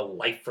to make a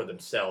life for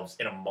themselves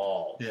in a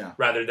mall. Yeah.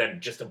 Rather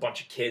than just a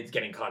bunch of kids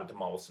getting caught at the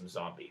mall with some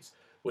zombies.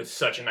 Was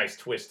such a nice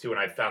twist, too, and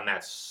I found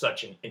that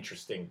such an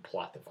interesting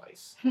plot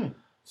device.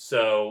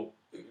 So,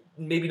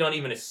 maybe not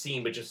even a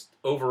scene, but just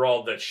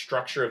overall, the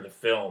structure of the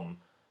film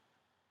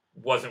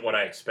wasn't what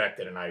I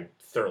expected, and I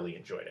thoroughly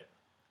enjoyed it.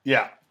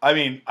 Yeah. I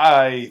mean,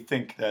 I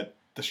think that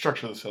the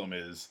structure of the film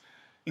is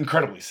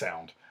incredibly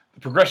sound. The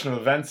progression of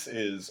events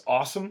is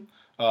awesome.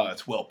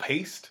 It's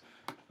well-paced.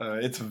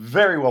 It's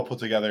very well put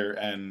together,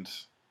 and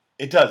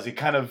it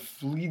kind of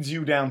leads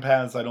you down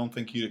paths I don't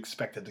think you'd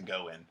expect it to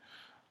go in.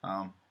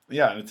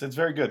 Yeah, it's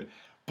very good.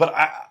 But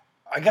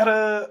I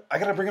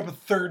gotta bring up a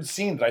third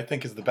scene that I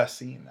think is the best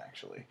scene,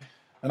 actually.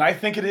 And I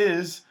think it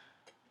is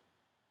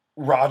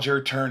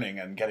Roger turning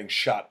and getting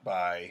shot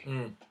by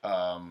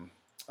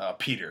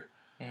Peter.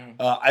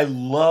 I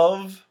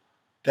love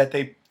that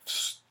they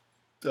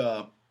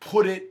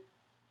put it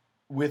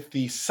with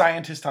the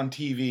scientist on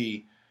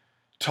TV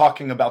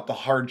talking about the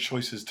hard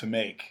choices to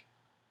make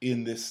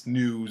in this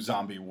new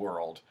zombie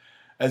world.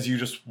 As you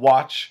just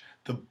watch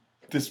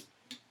this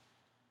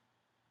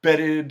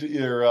bedded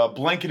or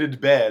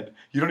blanketed bed,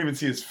 you don't even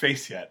see his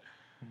face yet.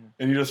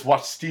 And you just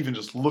watch Steven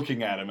just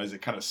looking at him as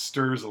it kind of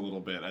stirs a little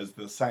bit as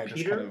the scientist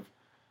Peter? kind of...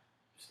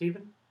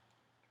 Steven?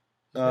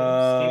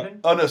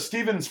 Steven? Oh no,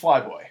 Steven's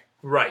Flyboy.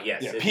 Right,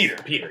 yes. Yeah, It's Peter.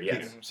 Peter,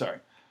 yes. Peter, sorry.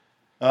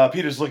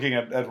 Peter's looking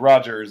at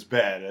Roger's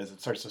bed as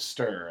it starts to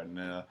stir, and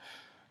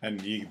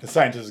the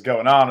scientist is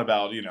going on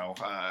about,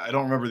 I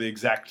don't remember the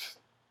exact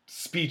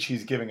speech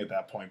he's giving at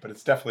that point, but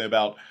it's definitely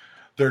about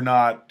they're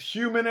not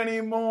human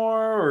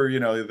anymore, or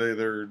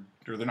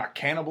they're not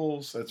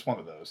cannibals. It's one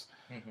of those.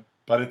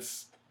 But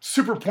it's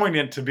super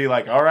poignant to be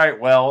like, all right,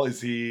 well, is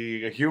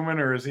he a human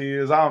or is he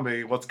a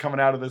zombie? What's coming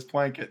out of this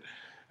blanket?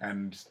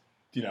 And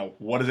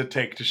what does it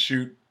take to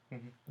shoot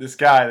this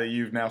guy that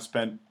you've now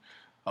spent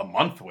a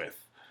month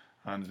with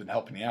and has been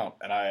helping you out?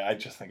 And I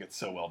just think it's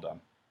so well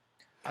done.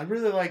 I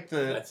really like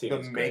the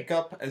great.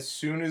 makeup as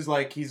soon as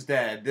he's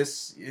dead.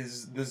 This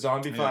is the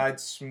zombified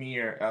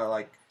smear,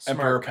 Emperor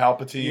smirk.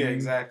 Palpatine. Yeah,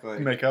 exactly.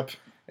 Makeup.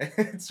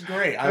 It's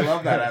great. I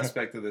love that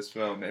aspect of this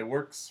film. It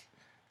works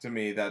to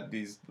me that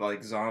these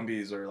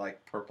zombies are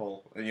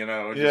purple,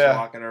 just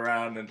walking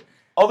around and.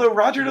 Although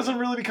Roger doesn't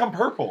really become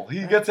purple,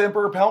 he gets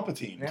Emperor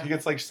Palpatine. Yeah. He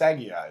gets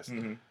saggy eyes.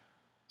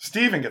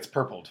 Steven gets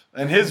purpled,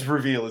 and his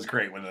reveal is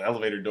great when the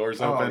elevator doors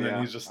open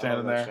and he's just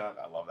standing there.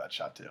 I love that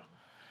shot too.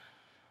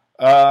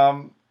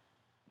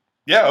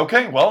 Yeah,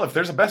 okay, well, if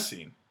there's a best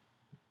scene,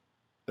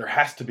 there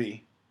has to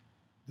be.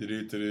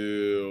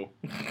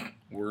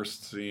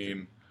 Worst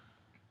scene.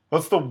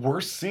 What's the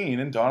worst scene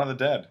in Dawn of the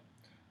Dead?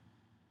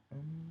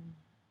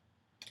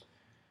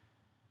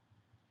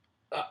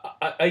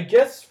 I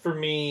guess for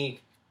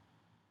me,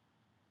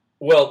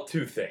 well,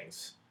 2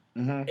 things.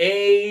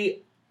 A,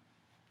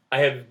 I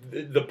have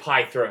the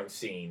pie throwing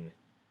scene.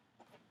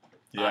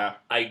 Yeah.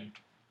 I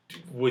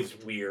was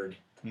weird.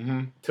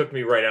 Took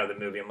me right out of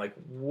the movie. I'm like,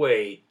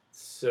 wait,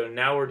 so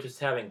now we're just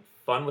having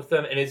fun with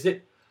them? And is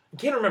it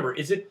can't remember.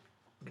 Is it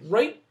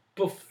right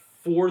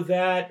before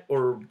that,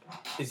 or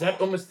is that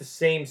almost the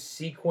same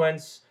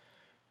sequence?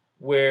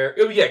 Where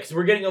because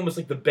we're getting almost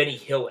like the Benny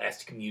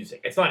Hill-esque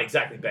music. It's not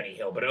exactly Benny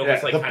Hill, but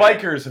almost like the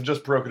bikers have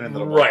just broken into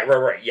the bar.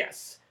 Right.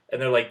 Yes,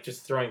 and they're like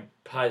just throwing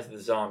pies at the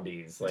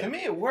zombies. Like to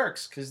me, it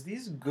works because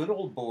these good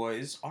old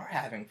boys are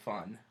having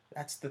fun.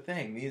 That's the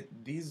thing.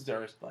 These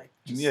are like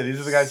these are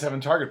the guys having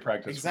target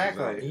practice.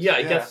 Exactly. Yeah,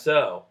 I guess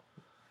so.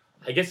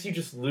 I guess you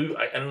just lose.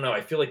 I don't know.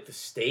 I feel like the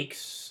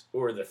stakes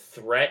or the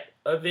threat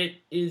of it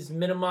is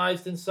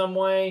minimized in some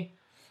way,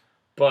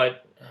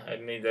 but I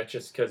mean that's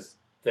just because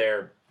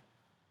they're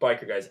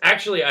biker guys.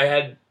 Actually,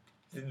 I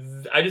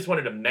just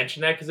wanted to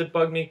mention that because it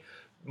bugged me.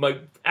 My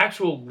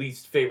actual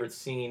least favorite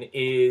scene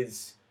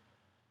is,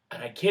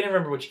 and I can't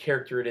remember which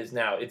character it is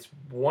now. It's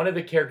one of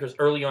the characters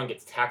early on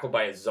gets tackled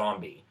by a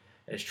zombie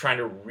and is trying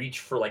to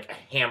reach for like a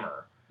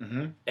hammer.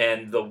 Mm-hmm.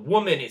 And the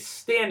woman is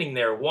standing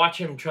there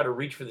watching him try to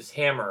reach for this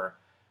hammer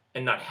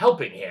and not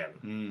helping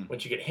him. When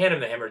she get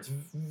handed the hammer, it's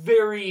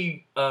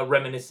very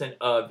reminiscent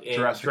of in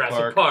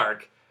Jurassic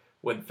Park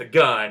with the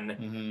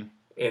gun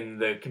in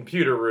the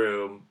computer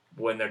room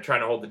when they're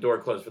trying to hold the door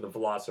closed for the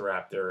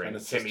Velociraptor. And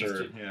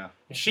Timmy's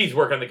she's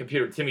working on the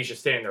computer. Timmy's just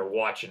standing there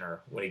watching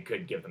her when he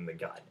could give them the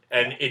gun.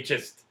 And it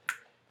just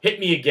hit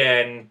me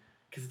again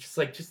because it's just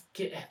like,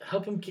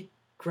 help him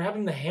grab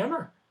him the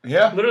hammer.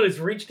 Yeah. Literally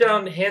just reach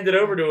down, hand it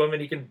over to him,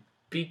 and he can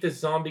beat this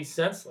zombie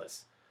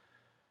senseless.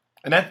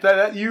 And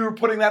that you were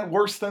putting that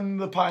worse than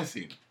the pie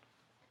scene.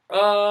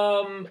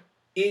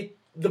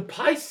 The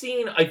pie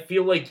scene, I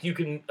feel like you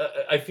can.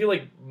 I feel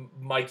like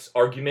Mike's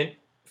argument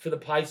for the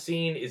pie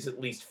scene is at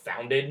least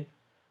founded.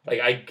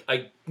 Like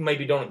I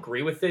maybe don't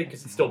agree with it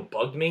because it still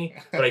bugged me,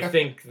 but I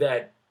think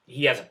that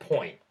he has a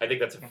point. I think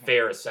that's a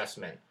fair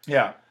assessment.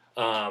 Yeah.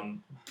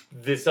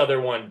 This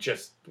other one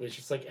was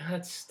just like,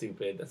 that's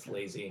stupid. That's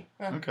lazy.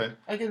 Okay.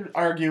 I could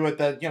argue with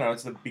that.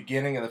 It's the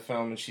beginning of the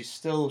film, and she's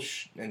still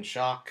in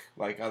shock,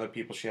 like other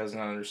people. She doesn't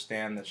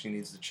understand that she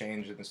needs to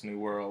change in this new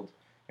world.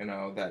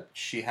 That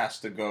she has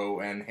to go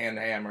and hand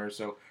hammer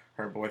so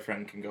her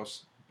boyfriend can go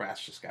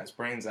bash this guy's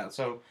brains out.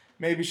 So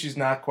maybe she's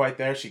not quite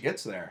there. She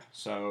gets there.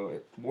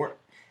 So in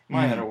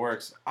my head, it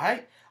works.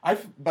 But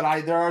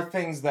there are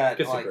things that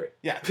disagree.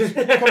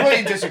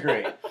 Completely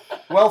disagree.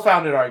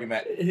 Well-founded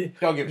argument.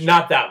 Don't give a shit.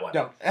 Not that one.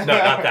 No,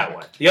 not that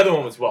one. The other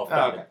one was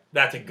well-founded. Okay.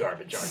 That's a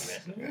garbage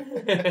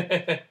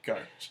argument.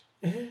 Garbage.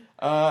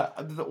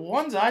 The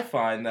ones I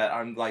find that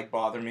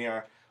bother me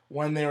are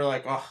when they were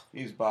like, "Oh,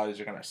 these bodies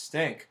are gonna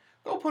stink.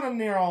 Go put them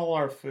near all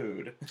our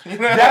food."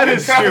 That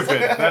is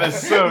stupid. That is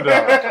so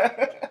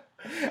dumb.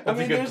 I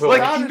mean, there's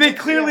they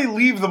clearly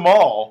leave them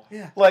all.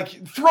 Yeah.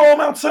 Like, throw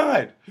them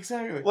outside.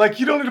 Exactly. Like,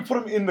 you don't need to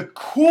put them in the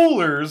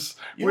coolers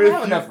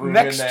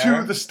next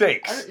to the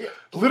steaks.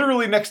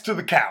 Literally next to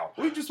the cow.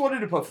 We just wanted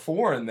to put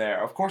 4 in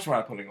there. Of course, we're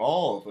not putting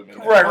all of them in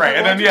there. Right.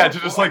 And then, to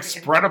just,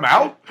 spread them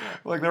out.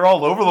 Like, they're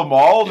all over the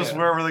mall, just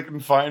wherever they can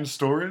find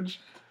storage.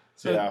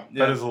 So,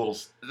 that is a little...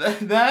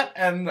 That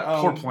and...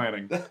 poor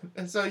planning.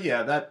 So,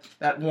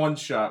 that one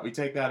shot, we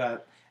take that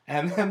out.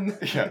 And then,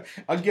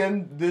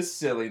 again, this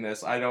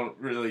silliness I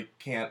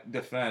can't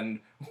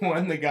defend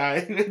when the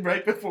guy,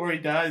 right before he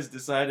dies,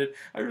 decided,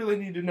 I really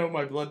need to know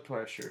my blood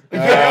pressure. Oh,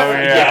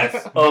 yes.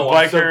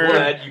 I'm so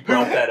glad you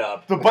brought that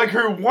up. The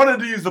biker wanted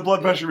to use the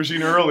blood pressure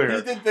machine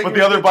earlier, but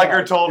the other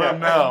biker told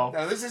him no.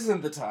 No, this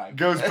isn't the time.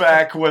 Goes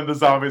back when the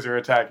zombies are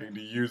attacking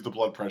to use the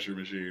blood pressure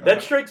machine.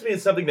 That strikes me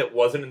as something that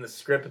wasn't in the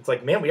script. It's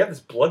like, man, we have this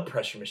blood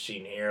pressure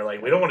machine here.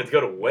 Like, we don't want it to go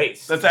to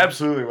waste. That's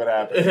absolutely what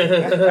happened.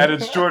 And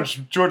it's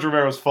George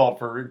Romero's fault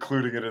for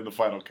including it in the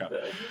final cut.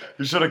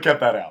 You should have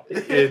kept that out.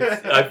 It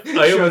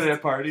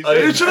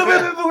should have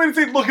been in the lead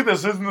scene. Look at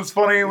this. Isn't this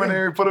funny when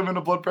they put him in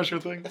a blood pressure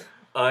thing?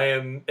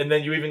 And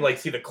then you even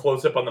see the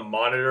close up on the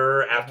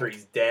monitor after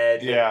he's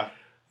dead. Yeah.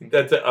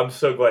 I'm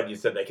so glad you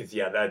said that because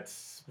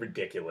that's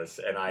ridiculous,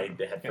 and I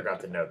had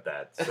forgot to note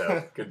that.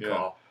 So good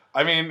call.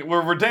 I mean,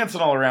 we're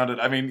dancing all around it.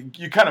 I mean,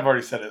 you kind of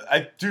already said it.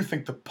 I do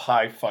think the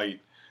pie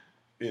fight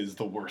is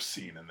the worst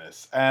scene in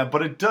this,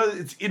 but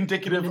it's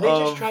indicative of... Are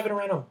they just driving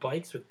around on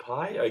bikes with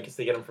pie? I guess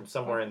they get them from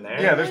somewhere in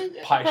there. Yeah, there's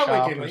pie shop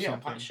or something.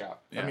 Pie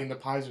shop. Yeah. I mean, the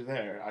pies are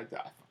there. I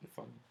find it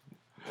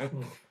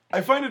fun.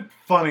 I find it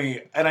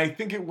funny, and I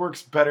think it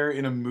works better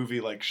in a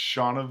movie like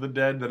Shaun of the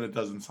Dead than it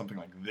does in something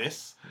like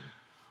this,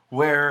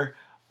 where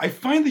I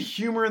find the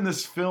humor in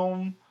this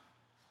film,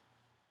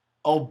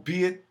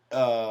 albeit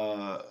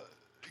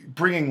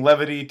bringing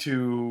levity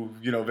to,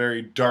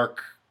 very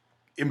dark,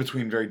 in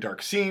between very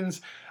dark scenes,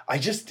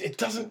 it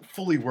doesn't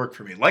fully work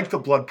for me. Like the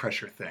blood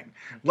pressure thing.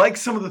 Like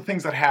some of the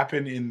things that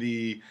happen in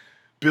the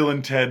Bill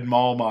and Ted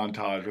mall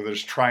montage where they're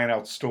just trying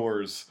out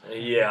stores.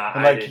 Yeah.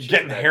 And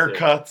getting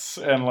haircuts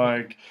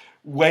and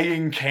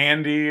weighing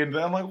candy. And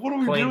I'm like, what are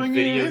we doing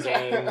video here?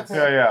 games.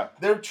 Yeah.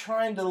 They're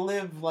trying to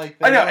live like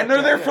I know, and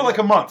they're there for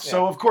a month. Yeah.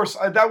 So of course,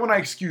 that one I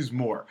excuse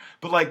more.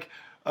 But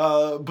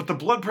but the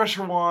blood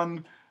pressure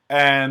one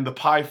and the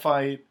pie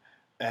fight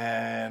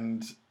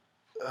and...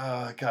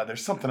 God,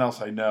 there's something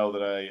else I know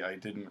that I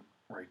didn't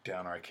write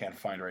down or I can't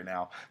find right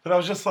now. But I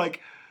was just like,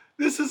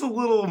 this is a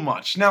little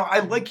much. Now, I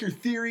like your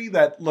theory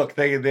that, look,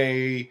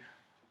 the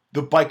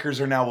bikers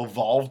are now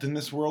evolved in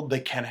this world. They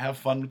can have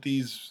fun with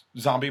these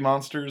zombie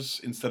monsters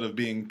instead of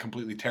being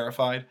completely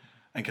terrified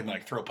and can,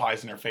 like, throw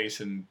pies in their face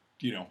and,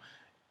 you know,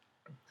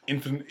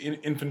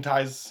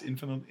 infantize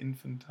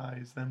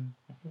them.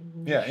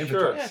 Yeah, infantize.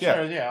 Sure. Yeah, Yeah.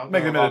 sure, yeah.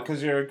 Make them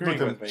because you're agreeing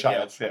them with me.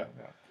 childs, yeah.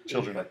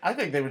 Children. But I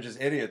think they were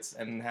just idiots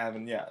and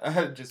having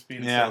just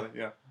being Yeah. silly.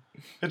 Yeah.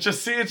 It's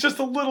just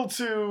a little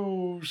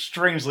too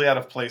strangely out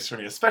of place for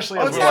me, especially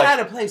Oh, as it's we're not like out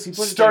of place. He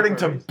put starting it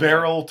to there for a reason.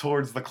 barrel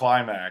towards the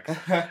climax.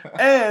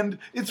 And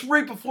it's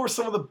right before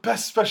some of the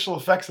best special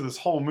effects of this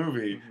whole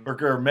movie,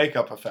 or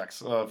makeup effects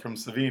from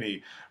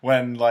Savini,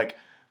 when, like,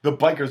 the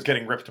bikers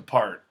getting ripped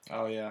apart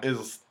Oh yeah.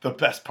 is the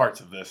best parts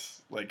of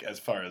this, like, as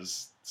far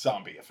as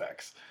zombie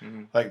effects.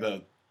 Mhm. Like,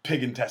 the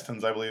pig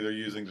intestines I believe they're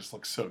using just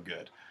look so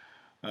good.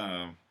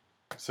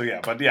 So yeah,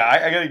 but yeah,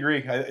 I gotta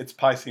agree. It's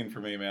pie scene for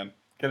me, man.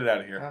 Get it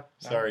out of here. No.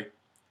 Sorry.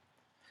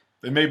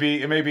 It may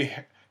be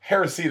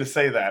heresy to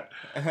say that,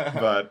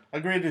 but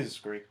Agree to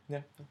disagree.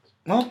 Yeah.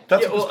 well,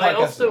 that's Yeah, what well, this I podcast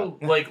also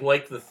is about.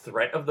 like the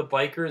threat of the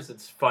bikers.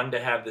 It's fun to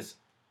have this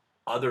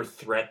other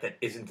threat that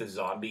isn't the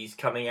zombies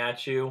coming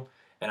at you.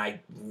 And I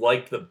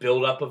like the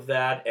build-up of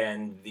that,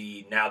 and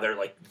now they're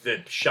like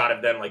the shot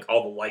of them, like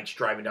all the lights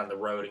driving down the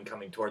road and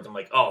coming towards them.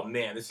 Like, oh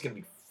man, this is gonna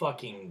be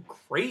fucking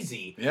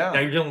crazy. Yeah. Now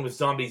you're dealing with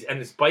zombies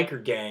and this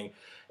biker gang,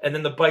 and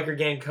then the biker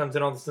gang comes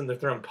and all of a sudden they're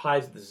throwing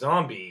pies at the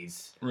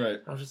zombies. Right.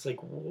 I was just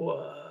like,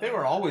 what? They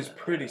were always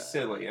pretty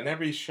silly in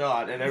every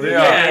shot and every.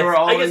 Yeah. They were I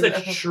always.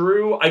 guess that's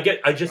true.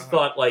 I just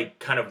thought, like,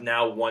 kind of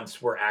now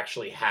once we're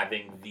actually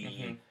having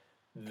the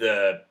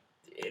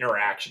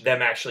interaction,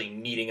 them actually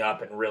meeting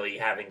up and really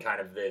having kind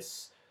of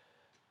this.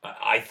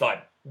 I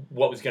thought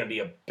what was going to be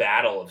a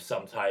battle of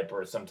some type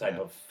or some type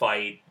of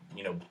fight,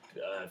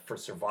 for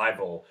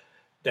survival,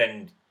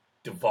 then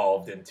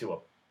devolved into a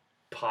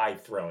pie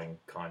throwing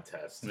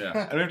contest.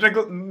 Yeah. And we've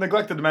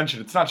neglected to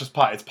mention it's not just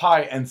pie; it's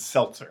pie and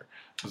seltzer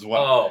as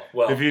well. Oh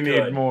well. if you need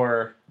good.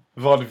 more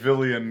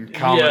vaudevillian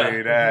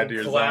comedy to add to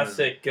your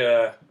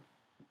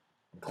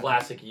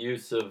classic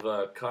use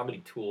of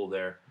comedy tool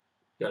there.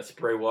 You gotta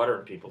spray water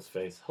in people's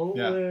face. Yeah.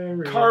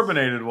 Hilarious.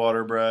 Carbonated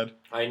water, Brad.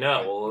 I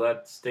know. Well,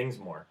 that stings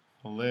more.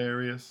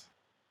 Hilarious.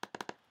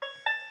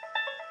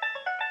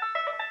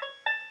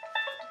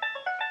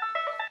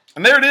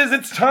 And there it is.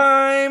 It's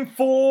time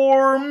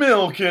for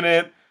Milking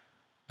It.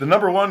 The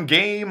 #1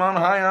 game on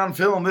High on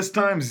Film. This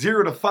time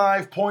 0 to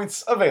 5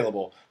 points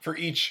available for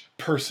each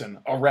person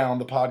around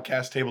the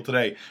podcast table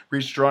today. For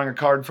each drawing a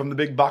card from the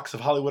big box of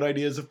Hollywood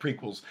ideas of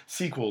prequels,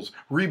 sequels,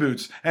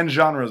 reboots, and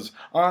genres.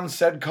 On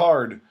said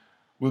card,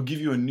 we'll give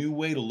you a new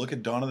way to look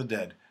at Dawn of the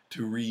Dead,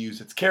 to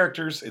reuse its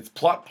characters, its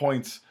plot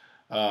points,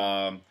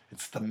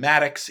 its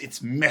thematics,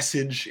 its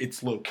message,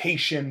 its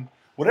location,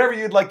 whatever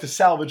you'd like to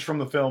salvage from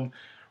the film,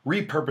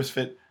 repurpose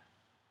it,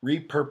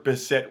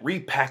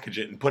 repackage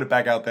it, and put it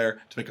back out there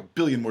to make $1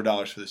 billion more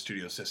for the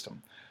studio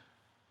system.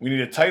 We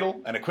need a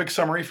title and a quick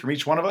summary from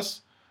each one of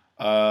us,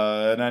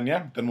 and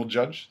then we'll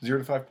judge 0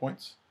 to 5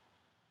 points,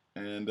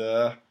 and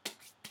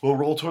we'll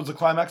roll towards the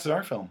climax of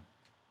our film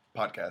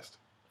podcast.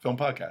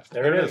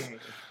 There it is.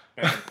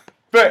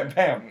 Bam,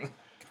 bam.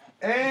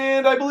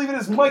 And I believe it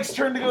is Mike's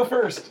turn to go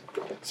first.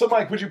 So,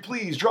 Mike, would you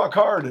please draw a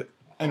card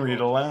and read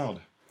it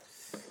aloud?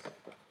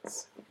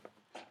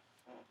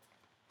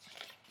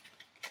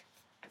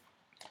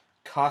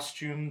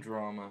 Costume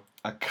drama.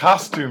 A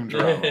costume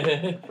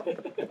drama.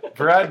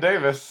 Brad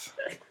Davis.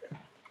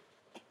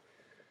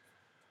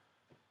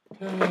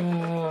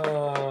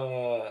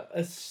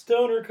 A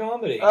stoner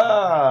comedy.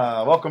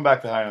 Welcome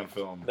back to High on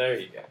Film. There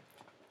you go.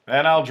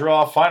 And I'll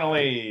draw,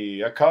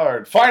 finally, a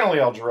card. Finally,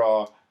 I'll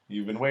draw.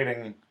 You've been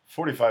waiting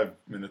 45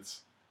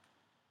 minutes.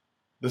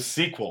 The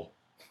sequel.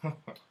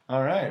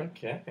 All right.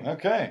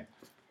 Okay.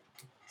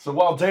 So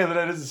while Day of the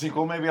Dead is a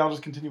sequel, maybe I'll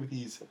just continue with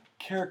these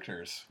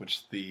characters,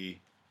 which the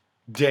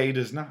Day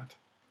does not.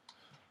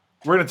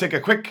 We're going to take a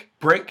quick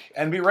break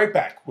and be right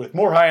back with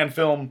more High on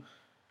Film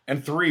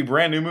and 3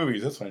 brand new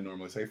movies. That's what I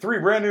normally say. 3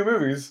 brand new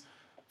movies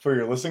for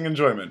your listening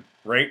enjoyment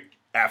right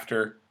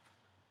after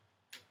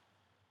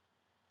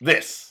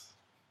this.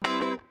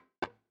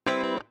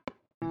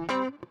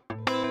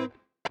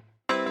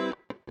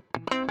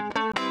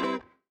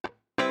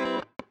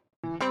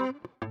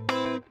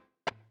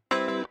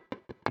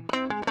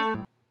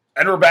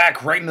 And we're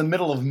back right in the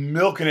middle of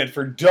milking it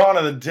for Dawn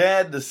of the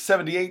Dead, the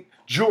 78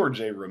 George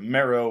A.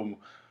 Romero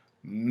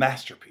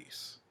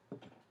masterpiece.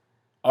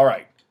 All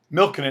right,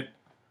 milking it.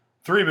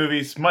 3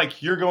 movies.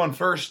 Mike, you're going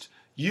first.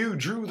 You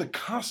drew the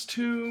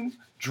costume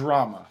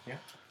drama. Yeah.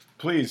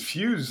 Please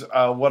fuse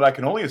what I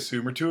can only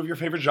assume are 2 of your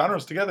favorite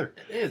genres together.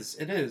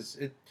 It is.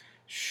 It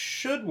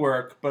should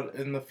work, but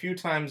in the few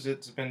times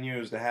it's been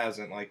used, it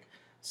hasn't. Like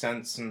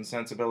Sense and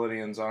Sensibility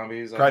and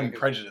Zombies. Pride and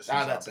Prejudice.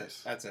 and That's Zombies.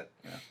 it. That's it.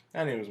 Yeah.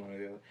 I knew it was one or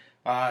the other.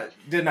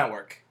 Did not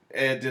work.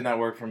 It did not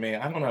work for me.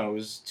 I don't know. It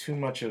was too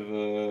much of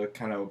a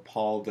kind of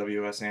Paul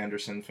W.S.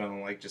 Anderson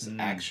film, like just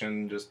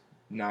action, just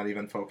not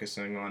even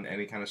focusing on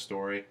any kind of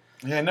story.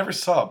 Yeah, I never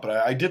saw it, but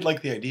I did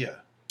like the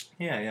idea.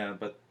 Yeah,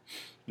 but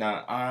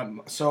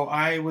No. So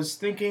I was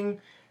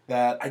thinking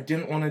that I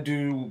didn't want to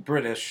do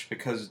British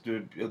because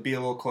it'll be a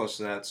little close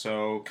to that.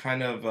 So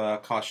kind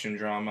of costume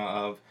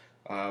drama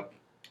of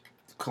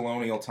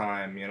colonial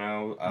time, you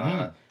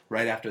know,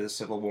 right after the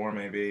Civil War.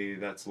 Maybe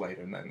that's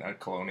later than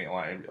colonial.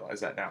 I realize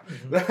that now,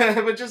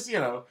 but just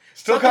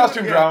Still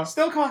costume drama.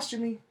 still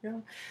costumey,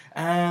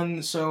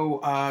 And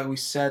so we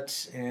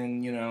set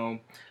in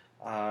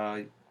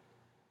a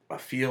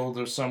field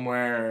or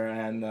somewhere,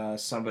 and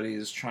somebody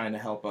is trying to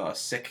help a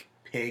sick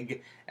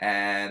pig,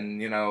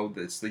 and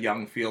it's the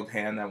young field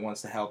hand that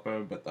wants to help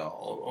her, but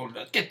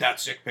get that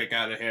sick pig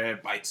out of here,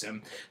 it bites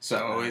him,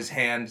 so his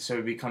hand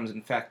he becomes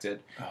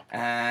infected.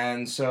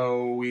 And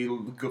so we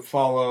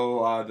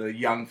follow the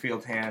young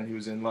field hand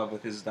who's in love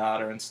with his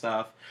daughter and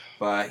stuff,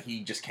 but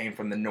he just came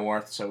from the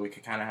north, so we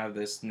could kind of have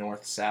this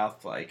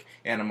north-south like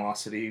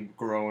animosity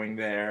growing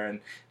there,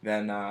 and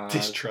then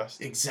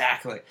distrust.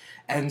 Exactly.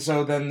 And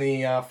so then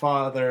the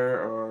father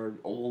or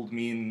old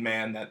mean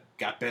man that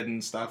got bitten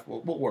and stuff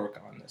will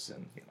work on this,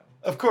 and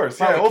Of course,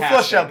 probably we'll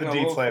flesh casting. out the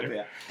deets later.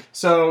 Yeah.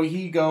 So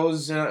he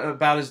goes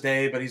about his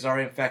day, but he's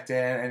already infected,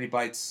 and he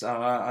bites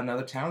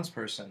another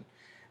townsperson.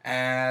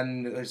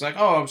 And he's like,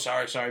 "Oh, I'm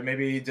sorry.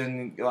 Maybe he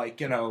didn't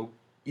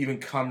even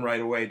come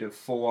right away to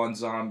full-on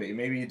zombie.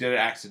 Maybe he did it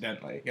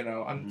accidentally.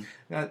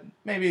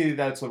 Maybe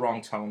that's the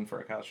wrong tone for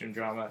a costume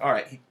drama. All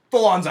right, he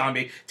full-on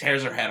zombie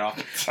tears her head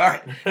off. All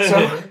right,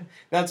 so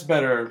that's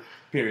better.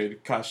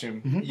 Period.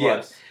 Costume.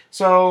 Yes.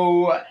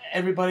 So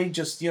everybody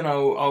just,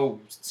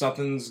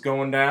 something's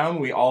going down.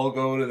 We all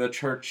go to the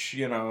church,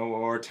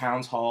 or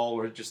town's hall,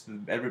 where just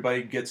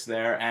everybody gets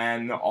there,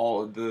 and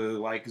all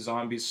the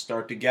zombies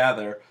start to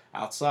gather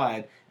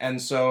outside.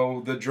 And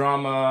so the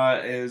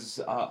drama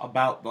is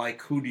about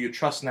who do you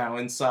trust now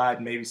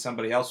inside? Maybe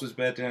somebody else was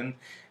bitten,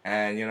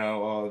 and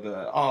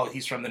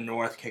he's from the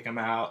north, kick him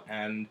out,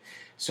 and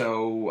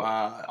so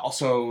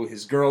also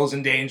his girl's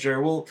in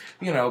danger. Will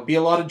be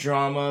a lot of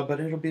drama, but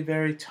it'll be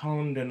very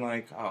toned and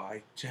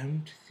I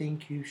don't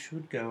think you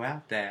should go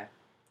out there.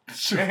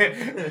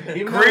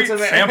 Great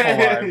sample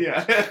line.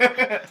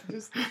 Yeah,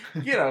 just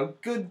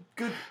good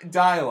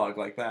dialogue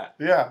like that.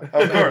 Yeah,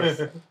 of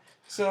course.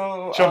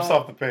 So jumps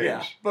off the page.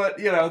 Yeah, but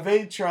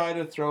they try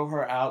to throw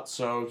her out,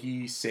 so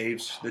he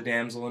saves the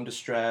damsel in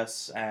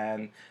distress,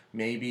 and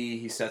maybe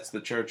he sets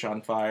the church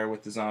on fire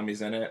with the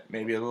zombies in it.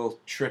 Maybe a little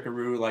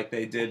trickaroo like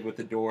they did with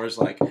the doors,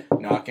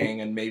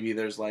 knocking, and maybe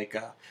there's a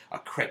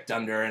crypt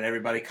under, and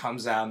everybody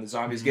comes out, and the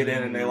zombies get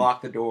in, and they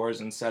lock the doors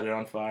and set it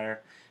on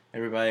fire.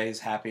 Everybody's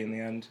happy in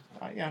the end.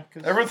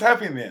 Everyone's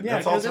happy in the end.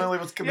 That's ultimately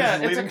what's leading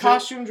to. It's a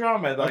costume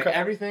drama.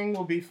 Everything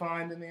will be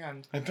fine in the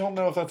end. I don't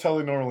know if that's how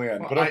they normally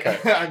end, but okay.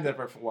 I've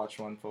never watched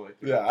one fully.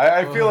 Yeah,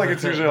 I feel like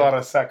it's usually a lot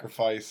of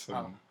sacrifice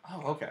and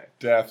okay.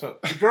 death. So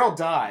the girl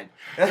died.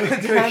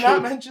 Did I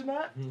not mention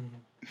that?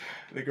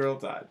 The girl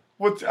died.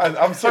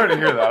 I'm sorry to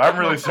hear that. I'm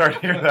really sorry to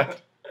hear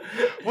that.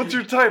 What's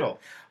your title?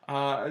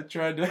 I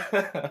tried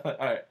to...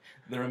 All right.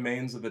 The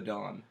Remains of the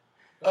Dawn.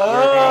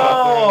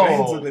 Oh! The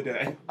Remains of the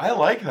Day. I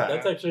like that.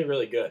 That's actually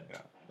really good. Yeah.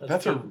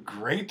 That's a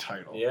great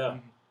title. Yeah.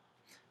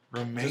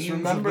 Remains Just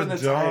remember of the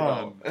the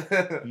Dawn.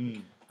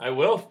 title. I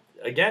will.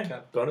 Again,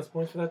 bonus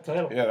points for that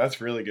title. Yeah,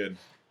 that's really good.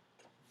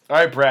 All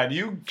right, Brad,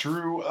 you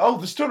drew... Oh,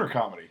 the stoner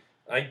comedy.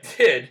 I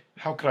did.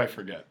 How could I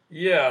forget?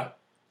 Yeah.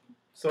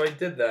 So I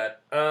did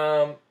that.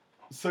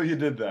 So you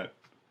did that.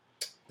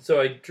 So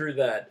I drew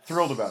that.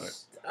 Thrilled about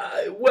it.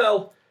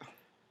 Well,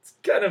 it's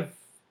kind of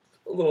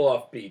a little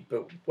offbeat,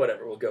 but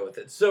whatever, we'll go with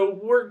it. So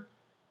we're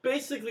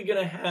basically going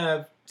to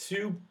have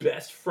two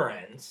best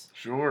friends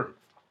Sure.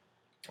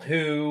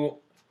 who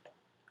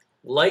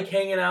like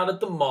hanging out at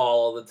the mall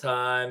all the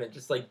time and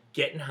just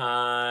getting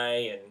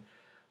high and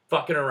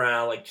fucking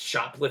around,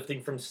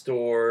 shoplifting from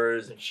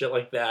stores and shit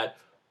like that.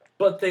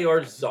 But they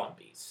are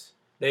zombies.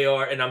 They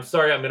are, and I'm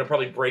sorry, I'm going to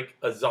probably break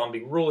a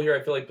zombie rule here,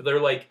 I feel but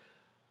they're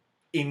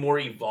a more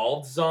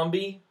evolved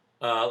zombie.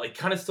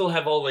 Kind of still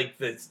have all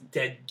this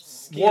dead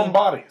skin. Warm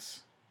bodies.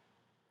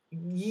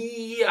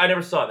 Yeah, I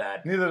never saw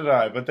that. Neither did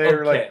I, but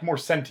they're Okay. more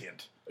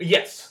sentient.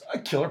 Yes. A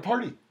killer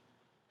party.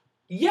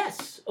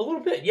 Yes, a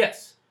little bit,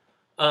 yes.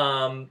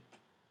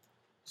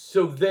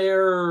 So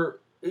they're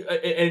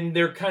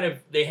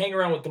they hang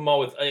around with the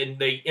mall and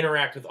they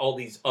interact with all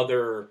these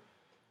other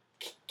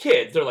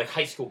kids. They're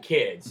high school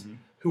kids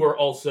who are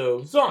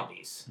also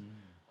zombies.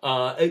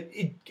 I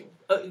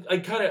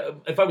kind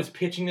of, if I was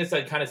pitching this,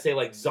 I'd kind of say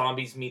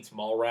zombies meets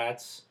mall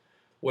rats,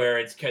 where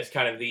it's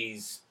kind of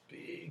these,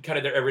 kind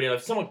of their everyday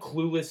life. Somewhat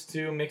Clueless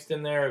too, mixed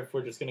in there. If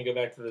we're just gonna go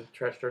back to the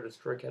trash star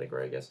destroy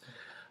category, I guess.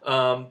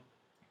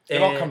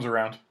 It all comes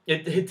around.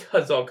 It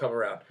does all come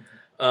around.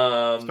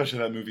 Especially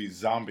that movie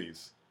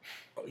Zombies.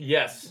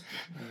 Yes,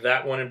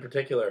 that one in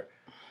particular.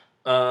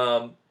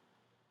 That's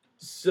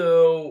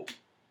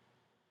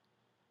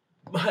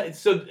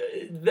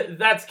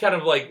kind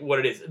of what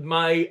it is.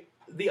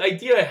 The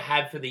idea I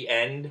had for the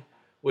end,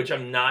 which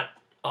I'm not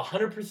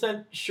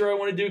 100% sure I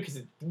want to do because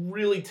it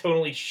really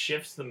tonally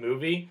shifts the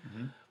movie,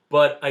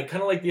 but I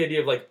kind of like the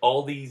idea of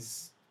all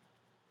these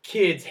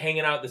kids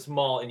hanging out at this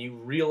mall, and you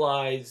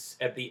realize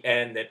at the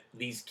end that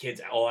these kids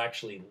all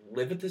actually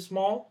live at this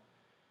mall,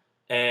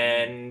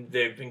 and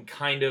they've been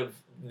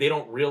they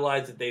don't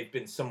realize that they've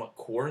been somewhat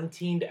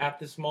quarantined at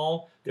this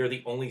mall. They're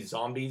the only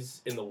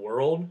zombies in the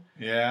world.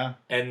 Yeah.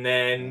 And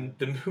then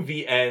the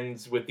movie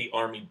ends with the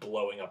army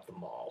blowing up the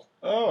mall.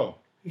 Oh.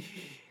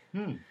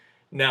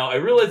 Now, I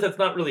realize that's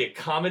not really a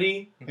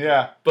comedy,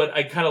 Yeah. but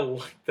I kind of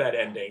like that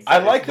ending. I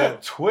like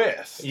that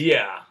twist.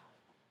 Yeah.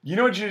 You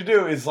know what you should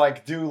do is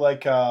do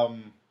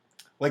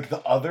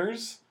The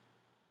Others.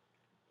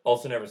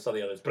 Also never saw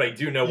the others, but I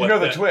do know You know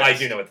the twist. I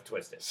do know what the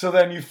twist is. So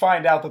then you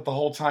find out that the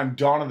whole time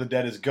Dawn of the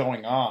Dead is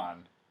going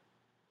on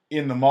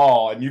in the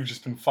mall, and you've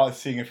just been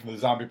seeing it from the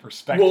zombie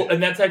perspective. Well,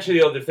 and that's actually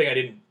the other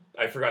thing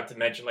I forgot to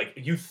mention. Like,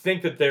 you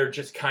think that they're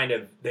just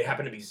they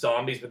happen to be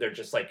zombies, but they're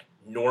just like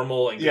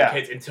normal and good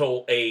kids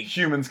until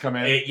humans come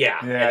in.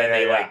 and then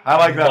they like I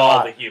like that a maul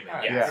lot. the human.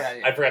 Yeah.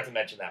 I forgot to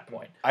mention that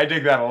point. I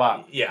dig that a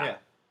lot. Yeah.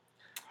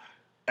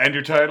 And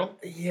your title?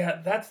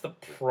 Yeah, that's the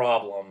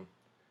problem.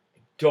 I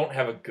don't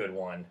have a good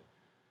one.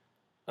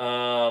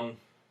 I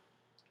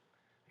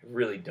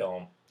really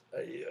don't.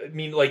 I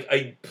mean, like,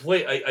 I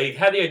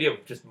had the idea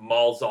of just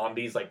mall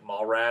zombies, like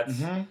mall rats,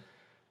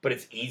 but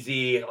it's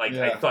easy. Like,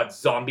 I thought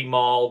Zombie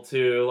Mall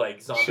too,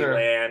 like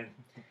Zombieland,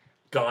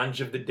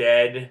 Ganj of the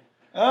Dead.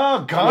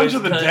 Oh, Ganj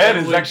of the Dead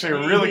is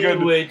actually a really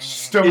good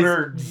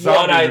stoner zombie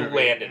what I movie.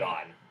 landed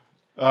on.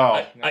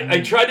 Oh. I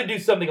tried to do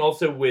something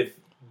also with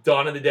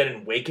Dawn of the Dead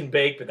and Wake and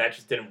Bake, but that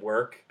just didn't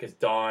work because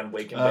Dawn,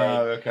 Wake and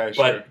Bake. Okay,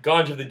 sure. But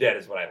Ganj of the Dead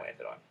is what I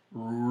landed on.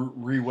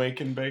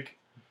 Re-Wake and Bake?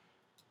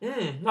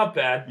 Not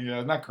bad.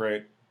 Yeah, not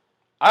great.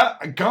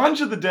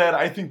 Ganj of the Dead,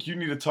 I think you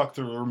need to talk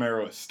to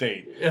Romero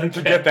Estate to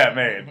get that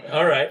made.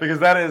 All right. Because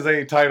that is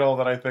a title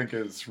that I think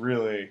is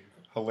really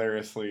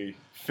hilariously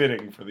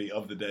fitting for the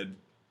Of the Dead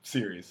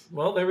series.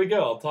 Well, there we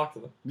go. I'll talk to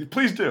them.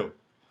 Please do.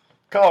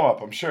 Call them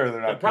up. I'm sure they're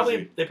not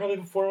busy. They probably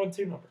have a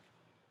 412 number.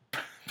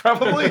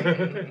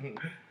 Probably.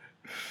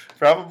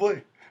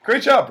 Probably.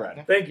 Great job,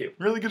 Brad. Thank you.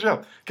 Really good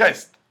job.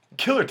 Guys,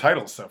 killer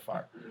titles so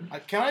far.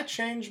 Can I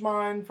change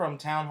mine from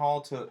Town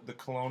Hall to the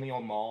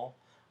Colonial Mall?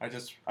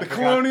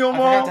 Colonial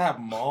Mall? I forgot to have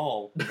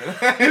mall. You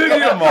didn't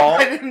need a mall.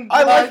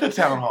 I like the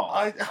Town Hall.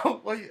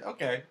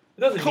 Okay.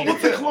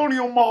 What's the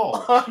Colonial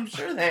Mall? I'm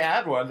sure they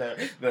had one there.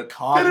 The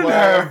cobbler, They didn't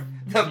have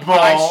the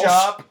pie malls.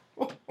 shop.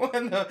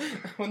 When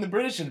the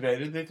British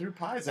invaded, they threw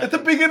pies at At the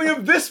them. beginning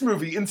of this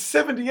movie, in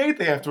 '78,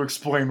 they have to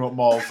explain what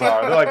malls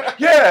are. They're like,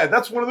 yeah,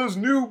 that's one of those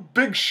new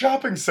big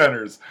shopping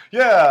centers.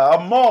 Yeah, a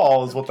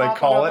mall is what they Popping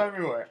call up it.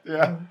 everywhere.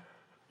 Yeah.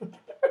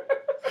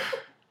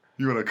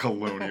 You want a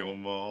colonial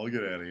mall?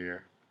 Get out of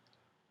here.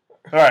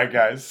 All right,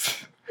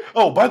 guys.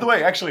 Oh, by the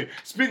way, actually,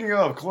 speaking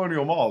of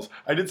colonial malls,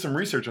 I did some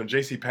research on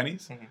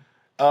JCPenney's.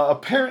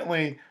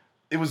 Apparently,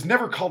 it was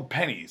never called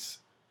Penny's,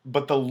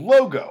 but the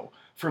logo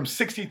from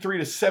 63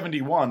 to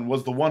 71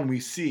 was the one we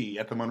see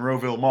at the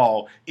Monroeville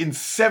Mall in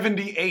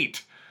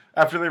 78,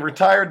 after they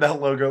retired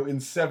that logo in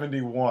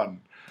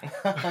 71.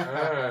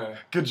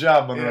 Good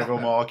job,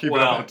 Monroeville Mall. Keep it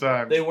up the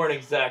time. They weren't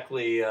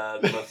exactly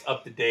the most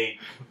up-to-date.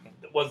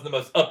 It wasn't the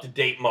most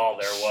up-to-date mall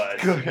there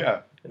was.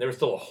 Yeah. And there were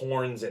still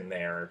horns in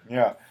there.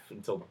 Yeah.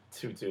 Until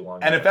too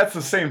long. And if that's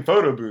the same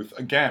photo booth,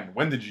 again,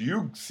 when did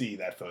you see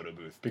that photo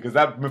booth? Because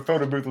that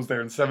photo booth was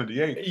there in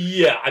 78.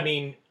 Yeah, I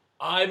mean,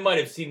 I might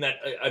have seen that.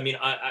 I mean,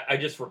 I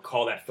just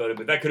recall that photo,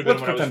 but that could have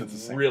been when I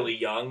was really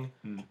young.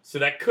 So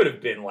that could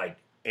have been like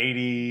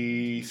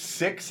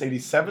 86,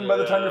 87 by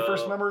the time your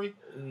first memory?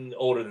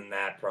 Older than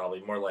that,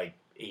 probably. More like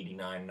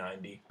 89,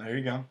 90. There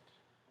you go.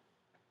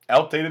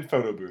 Outdated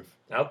photo booth.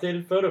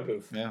 Outdated photo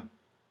booth. Yeah.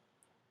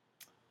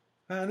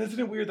 And isn't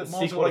it weird that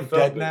malls are Sequel to like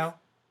photo dead booth. now?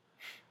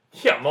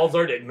 Yeah, malls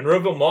are dead.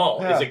 Monroeville Mall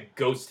Yeah. is a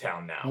ghost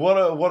town now. What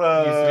a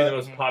It used to be the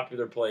most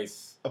popular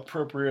place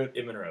appropriate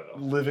in Monroeville.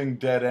 living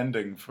dead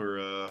ending for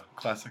a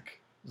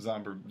classic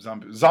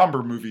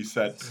Zomber movie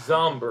set.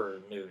 Somber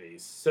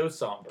movies. So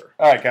somber.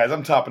 All right, guys,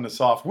 I'm topping this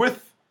off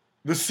with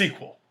the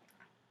sequel.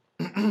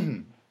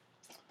 All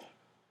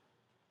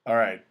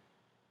right.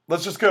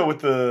 Let's just go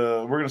with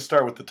we're going to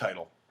start with the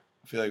title.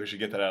 I feel like we should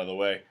get that out of the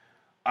way.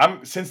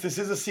 Since this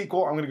is a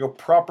sequel, I'm going to go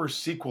proper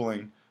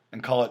sequeling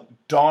and call it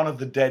Dawn of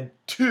the Dead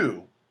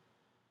 2,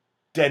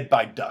 Dead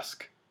by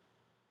Dusk.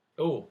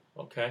 Oh,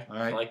 okay. All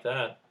right. I like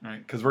that. All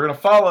right, because we're going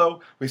to follow.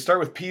 We start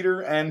with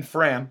Peter and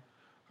Fran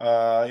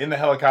in the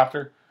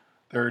helicopter.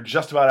 They're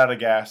just about out of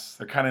gas.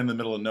 They're kind of in the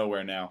middle of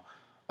nowhere now.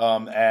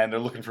 And they're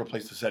looking for a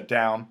place to set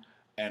down.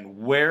 And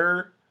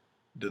where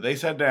do they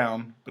set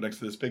down? But next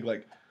to this big,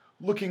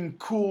 looking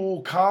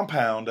cool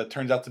compound that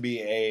turns out to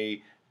be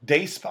a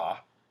day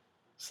spa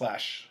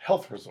 /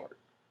 health resort.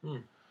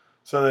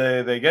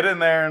 So they get in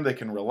there and they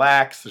can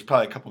relax. There's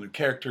probably a couple new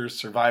characters,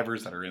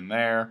 survivors that are in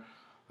there.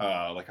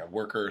 Like a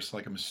worker, so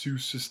like a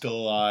masseuse is still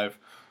alive.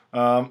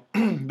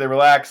 They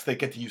relax. They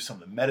get to use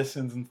some of the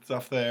medicines and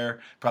stuff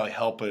there. Probably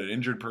help an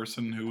injured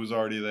person who was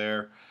already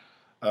there.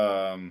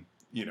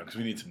 Because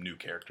we need some new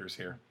characters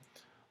here.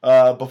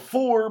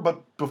 Before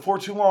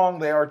too long,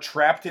 they are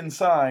trapped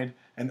inside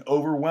and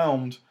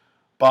overwhelmed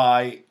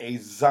by a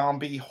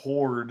zombie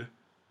horde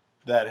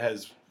that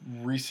has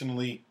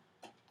recently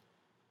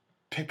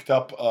picked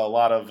up a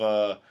lot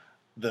of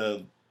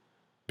the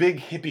big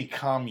hippie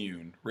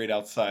commune right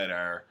outside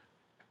our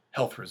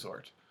health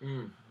resort.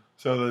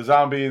 So the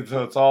zombies,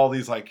 so it's all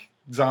these like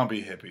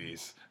zombie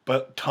hippies,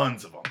 but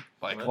tons of them,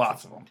 like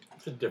lots of them.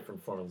 It's a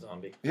different form of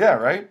zombie. Yeah,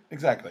 right?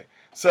 Exactly.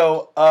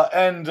 So,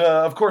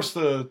 of course,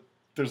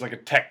 there's like a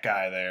tech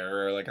guy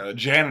there, or like a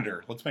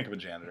janitor. Let's make him a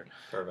janitor.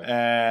 Perfect.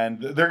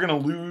 And they're going to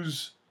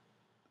lose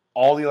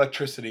all the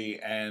electricity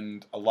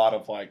and a lot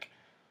of like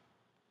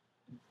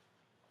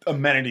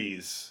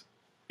amenities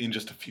in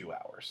just a few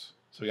hours.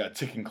 So we got a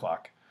ticking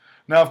clock.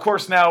 Now, of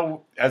course,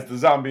 as the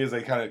zombies,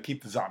 they kind of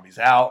keep the zombies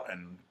out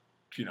and,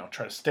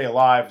 try to stay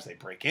alive as they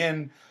break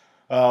in.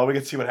 We get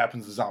to see what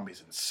happens to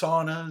zombies in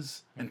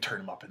saunas and turn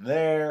them up in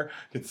there.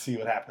 Get to see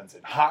what happens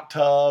in hot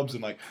tubs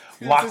and like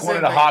lock one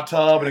in a hot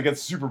tub and it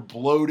gets super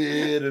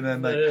bloated and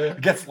then like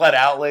it gets let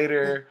out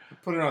later.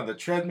 Put it on the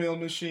treadmill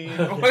machine.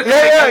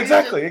 yeah,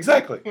 exactly.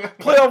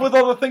 Play on with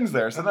all the things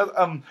there. So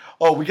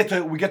that we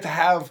get to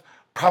have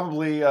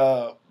probably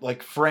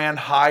like Fran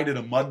hide in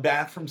a mud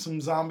bath from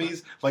some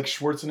zombies, like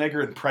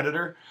Schwarzenegger in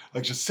Predator.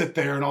 Like just sit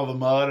there in all the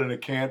mud and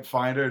it can't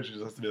find her. She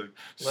just has to be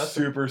like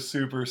super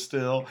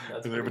still.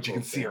 But you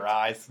can see her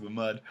eyes through the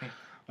mud.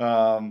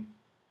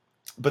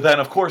 But then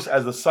of course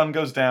as the sun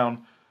goes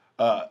down,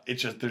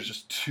 there's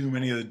just too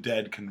many of the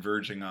dead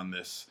converging on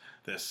this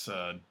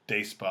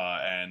day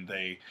spa, and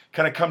they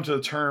kind of come to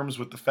terms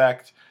with the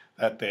fact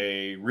that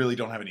they really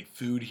don't have any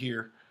food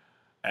here,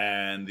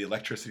 and the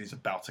electricity is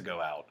about to go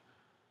out.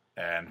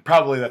 And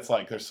probably that's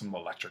like there's some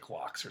electric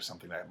locks or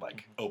something that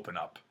like open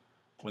up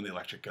when the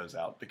electric goes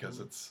out because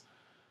it's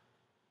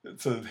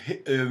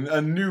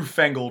a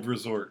newfangled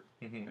resort,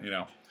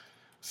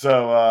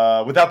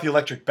 So without the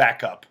electric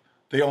backup,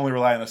 they only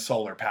rely on the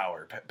solar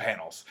power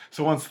panels.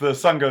 So once the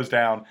sun goes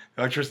down,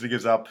 the electricity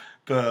gives up.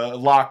 The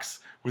locks,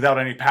 without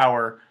any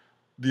power,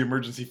 the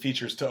emergency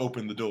features to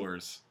open the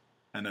doors,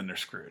 and then they're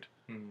screwed.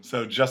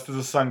 So just as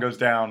the sun goes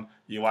down,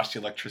 you watch the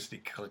electricity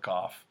click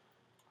off.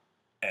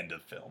 End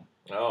of film.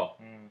 Oh.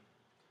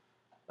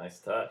 Nice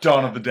touch.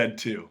 Dawn of the Dead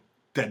 2.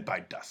 Dead by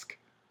Dusk.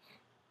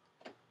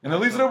 And it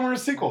leaves it open for a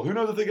sequel. Who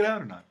knows if they get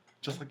out or not?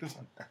 Just like this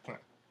one.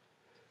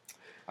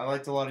 I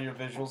liked a lot of your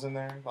visuals in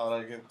there. A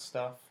lot of good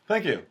stuff.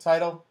 Thank you.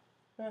 Title?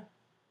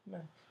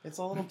 It's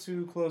a little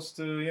too close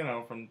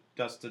to, From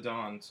Dusk to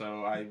Dawn.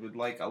 So I would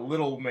like a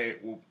little more.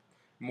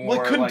 Well,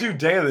 I couldn't do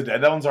Day of the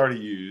Dead. That one's already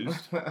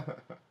used. And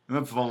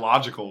that's the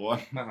logical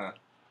one.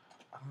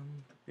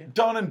 Yeah.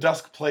 Dawn and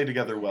Dusk play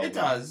together well. It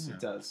does. Yeah. It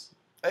does.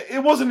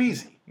 It wasn't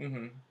easy.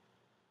 Mm-hmm.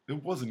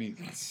 It wasn't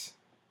easy.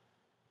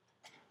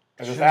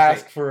 I just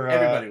asked for...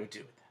 everybody would do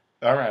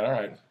it. All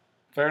right.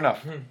 Fair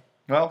enough.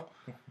 Well,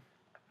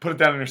 put it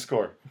down in your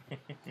score.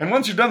 And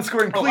once you're done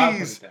scoring,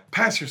 please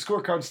pass your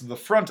scorecards to the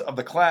front of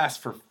the class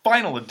for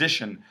final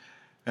edition.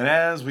 And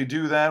as we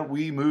do that,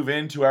 we move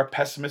into our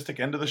pessimistic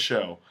end of the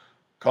show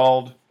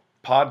called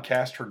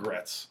Podcast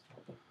Regrets.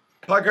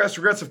 Podcast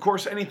Regrets, of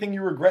course, anything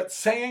you regret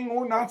saying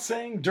or not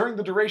saying during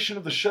the duration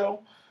of the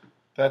show.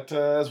 That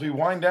as we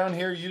wind down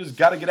here, you just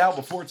got to get out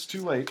before it's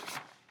too late.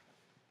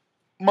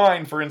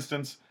 Mine, for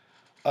instance,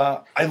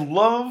 I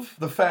love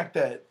the fact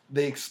that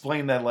they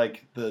explain that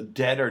like the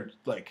dead are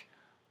like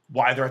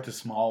why they're at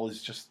this mall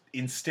is just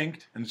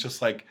instinct, and it's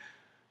just like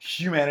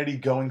humanity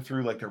going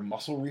through like their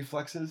muscle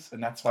reflexes,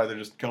 and that's why they're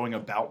just going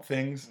about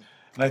things.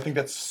 And I think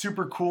that's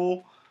super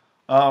cool.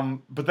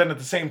 But then at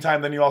the same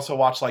time, then you also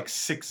watch like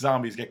 6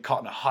 zombies get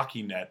caught in a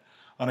hockey net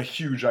on a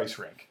huge ice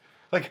rink.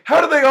 Like,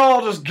 how do they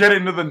all just get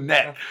into the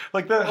net?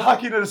 Like, the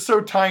hockey net is so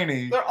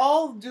tiny. They're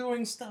all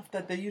doing stuff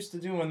that they used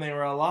to do when they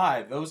were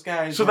alive. Those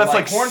guys. So that's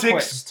like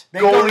Hornquist. 6 they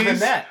goalies. Go to the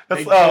net.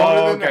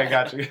 Okay,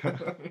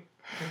 gotcha.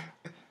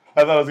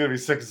 I thought it was gonna be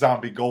 6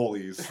 zombie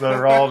goalies that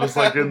are all just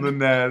like in the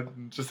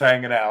net, just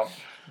hanging out.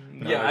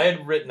 Yeah, I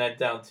had written that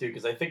down too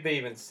because I think they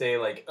even say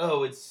like,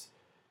 "Oh,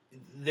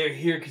 they're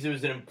here because it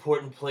was an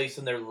important place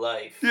in their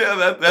life."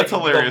 Yeah, that's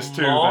like hilarious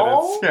too.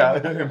 Mall?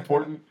 That it's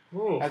important.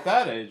 Ooh. At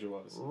that age, it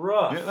was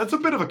Rough. Yeah, that's a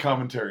bit of a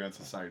commentary on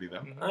society,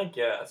 though. I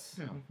guess.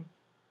 Yeah.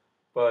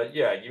 But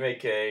yeah, you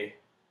make a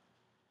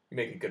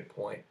good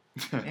point.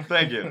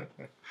 Thank you.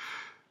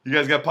 You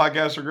guys got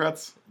podcast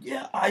regrets?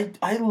 Yeah,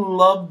 I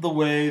love the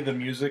way the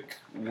music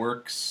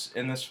works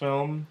in this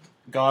film.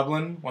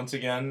 Goblin, once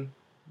again,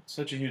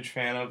 such a huge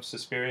fan of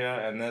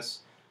Suspiria and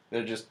this.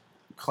 They're just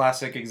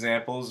classic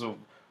examples of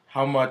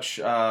how much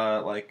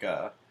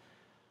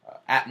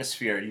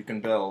atmosphere you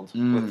can build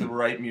with the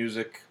right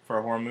music for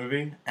a horror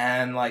movie.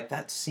 And like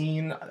that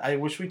scene, I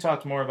wish we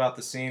talked more about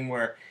the scene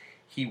where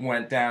he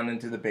went down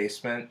into the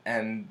basement,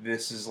 and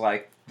this is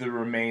like the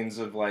remains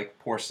of like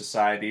poor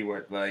society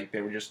where like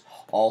they were just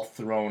all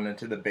thrown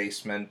into the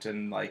basement,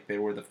 and like they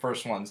were the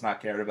first ones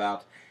not cared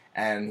about,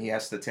 and he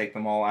has to take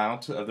them all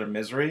out of their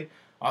misery.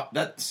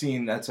 That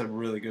scene, that's a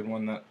really good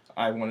one that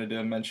I wanted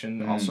to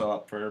mention, also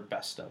up for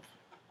best of.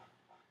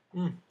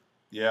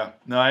 Yeah,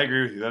 no, I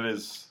agree with you. That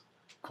is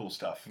cool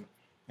stuff.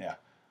 Yeah.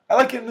 I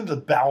like getting into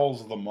the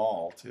bowels of the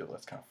mall, too.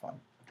 That's kind of fun.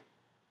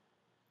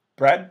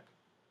 Brad?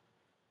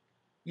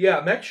 Yeah,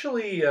 I'm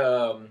actually.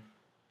 Well,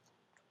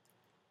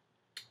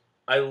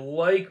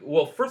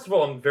 first of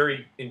all, I'm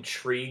very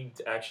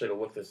intrigued actually to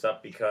look this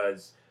up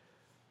because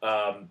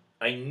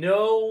I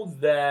know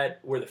that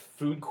where the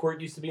food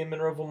court used to be in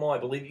Monroeville Mall, I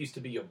believe it used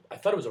to be. I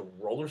thought it was a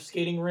roller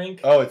skating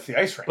rink. Oh, it's the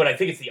ice rink. But I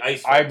think it's the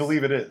ice rink. I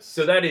believe it is.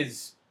 So that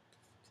is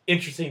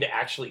interesting to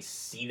actually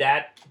see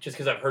that, just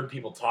because I've heard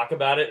people talk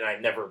about it and I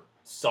never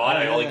saw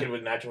it. All I could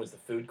imagine was the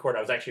food court.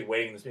 I was actually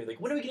waiting in this movie, like,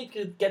 when are we going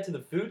to get to the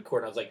food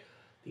court? And I was like,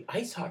 the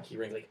ice hockey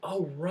rink. Like,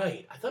 oh,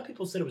 right. I thought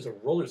people said it was a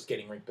roller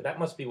skating rink, but that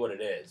must be what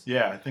it is.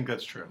 Yeah, I think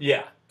that's true.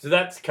 Yeah. So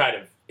that's kind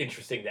of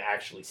interesting to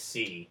actually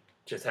see,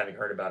 just having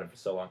heard about it for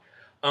so long.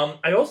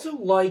 I also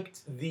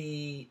liked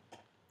and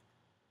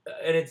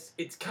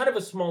it's kind of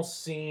a small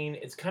scene.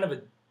 It's kind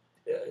of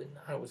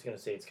I was going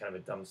to say it's kind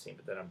of a dumb scene,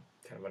 but then I'm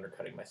kind of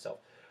undercutting myself.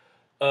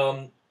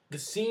 The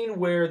scene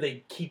where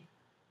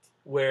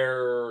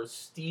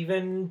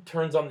Steven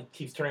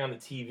keeps turning on the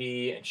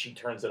TV and she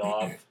turns it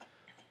off.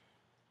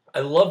 I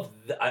love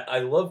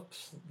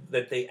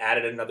that they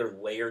added another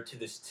layer to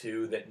this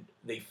too. That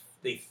they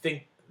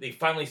think they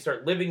finally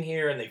start living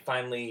here and they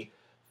finally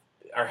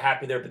are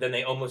happy there, but then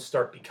they almost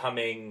start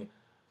going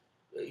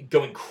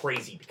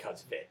crazy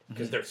because of it,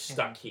 because they're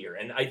stuck here.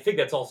 And I think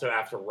that's also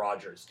after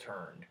Roger's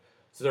turned,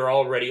 so they're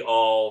already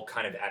all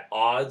kind of at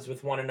odds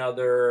with one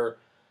another.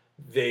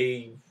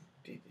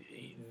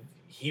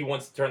 He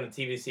wants to turn the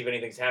TV to see if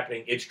anything's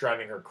happening. It's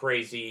driving her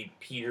crazy.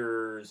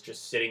 Peter's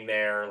just sitting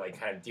there, like,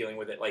 kind of dealing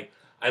with it. Like,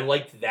 I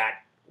liked that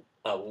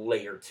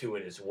layer to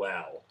it as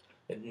well.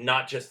 And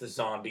not just the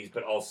zombies,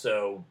 but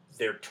also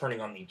they're turning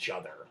on each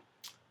other.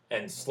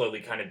 And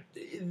slowly kind of...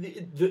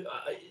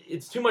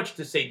 it's too much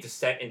to say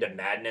descent into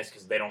madness,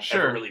 because they don't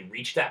ever really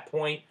reach that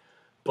point.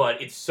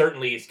 But it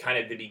certainly is kind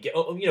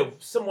of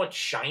somewhat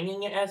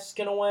Shining-esque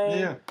in a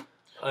way. Yeah.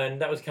 And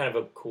that was kind of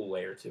a cool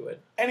layer to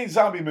it. Any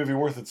zombie movie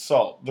worth its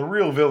salt, the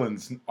real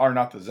villains are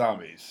not the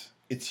zombies.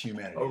 It's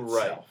humanity itself.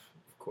 Right.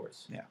 Of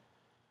course. Yeah.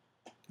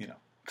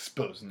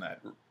 Exposing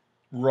that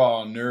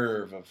raw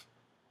nerve of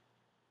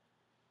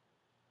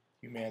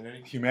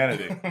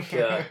humanity.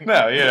 Yeah.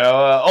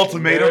 No,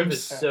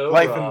 ultimatums, so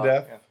life raw. and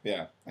death.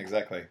 Yeah,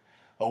 exactly.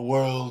 A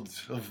world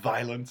of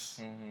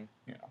violence.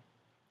 Mm-hmm.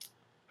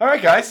 All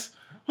right, guys.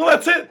 Well,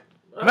 that's it.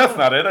 And that's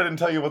not it. I didn't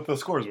tell you what the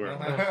scores were.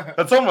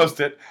 That's almost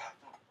it.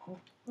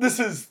 This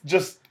is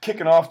just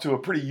kicking off to a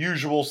pretty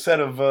usual set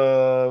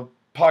of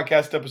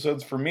podcast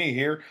episodes for me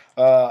here.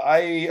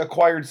 I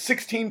acquired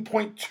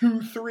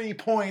 16.23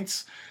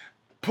 points,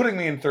 putting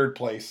me in third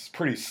place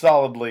pretty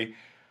solidly.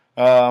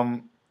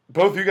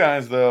 Both you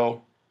guys,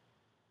 though,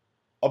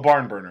 a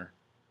barn burner.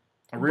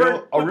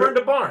 Burned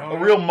a barn. A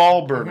real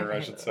mall burner,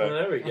 I should say. Oh,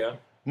 there we go.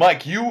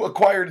 Mike, you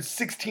acquired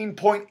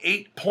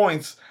 16.8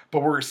 points,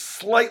 but were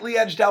slightly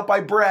edged out by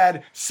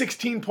Brad,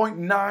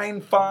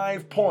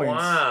 16.95 points.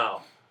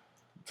 Wow.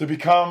 To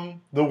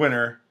become the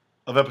winner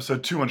of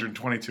episode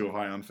 222 of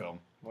High on Film.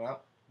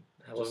 Well,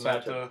 I love just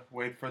have that. to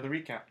wait for the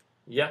recount.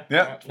 Yeah.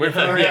 Yeah, wait for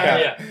the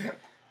recount.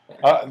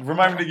 Yeah.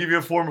 Remind me to give you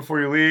a form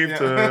before you leave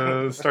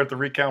to start the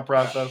recount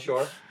process.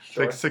 Sure.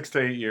 Takes 6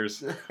 to 8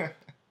 years.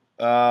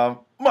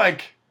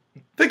 Mike,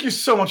 thank you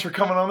so much for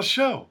coming on the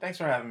show. Thanks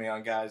for having me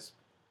on, guys.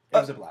 It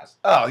was a blast.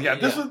 Oh, yeah,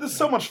 this is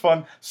so much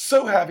fun.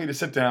 So happy to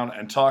sit down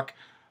and talk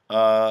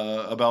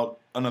about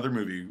another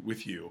movie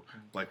with you,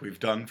 like we've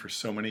done for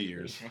so many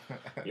years.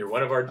 You're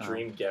one of our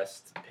dream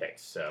guest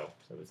picks, so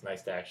it was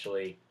nice to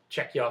actually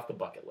check you off the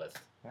bucket list.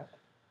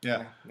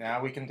 Yeah.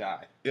 Now we can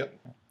die. Yep.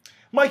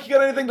 Mike, you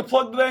got anything to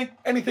plug today?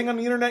 Anything on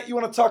the internet you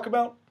want to talk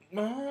about?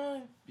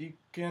 You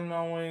can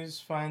always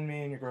find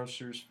me in your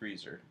grocer's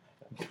freezer.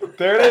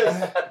 There it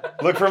is.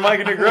 Look for Mike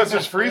in your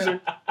grocer's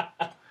freezer.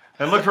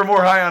 And look for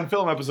more High on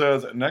Film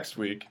episodes next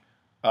week.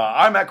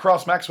 I'm at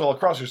Cross Maxwell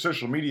across your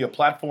social media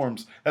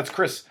platforms. That's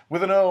Chris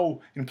with an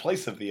O in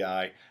place of the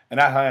I. And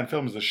at High on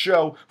Film is a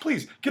show.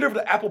 Please get over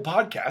to Apple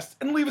Podcasts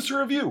and leave us a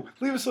review.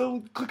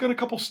 Click on a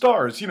couple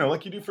stars,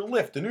 like you do for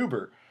Lyft and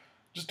Uber.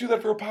 Just do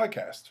that for a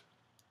podcast.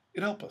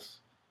 It'd help us.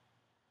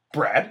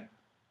 Brad?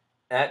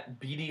 At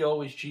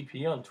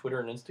BDAlwaysGP on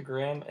Twitter and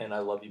Instagram, and I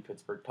Love You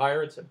Pittsburgh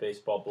Pirates, a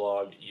baseball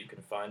blog. You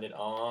can find it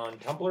on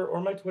Tumblr or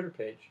my Twitter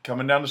page.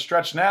 Coming down the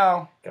stretch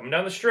now. Coming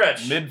down the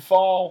stretch.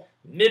 Mid-fall.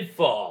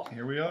 Mid-fall.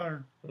 Here we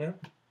are. Yeah.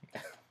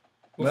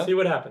 We'll see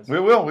what happens. We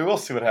will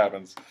see what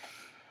happens.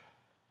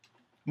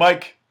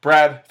 Mike,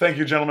 Brad, thank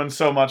you, gentlemen,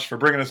 so much for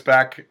bringing us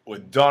back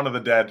with Dawn of the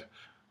Dead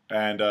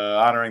and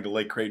honoring the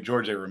late, great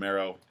George A.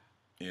 Romero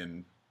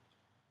in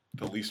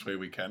the least way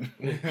we can.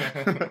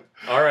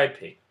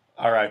 R.I.P.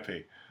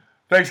 R.I.P.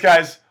 Thanks,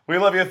 guys. We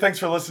love you. Thanks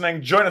for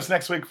listening. Join us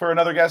next week for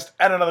another guest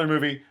and another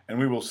movie, and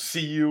we will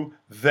see you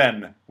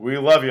then. We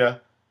love you.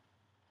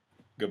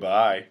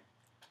 Goodbye.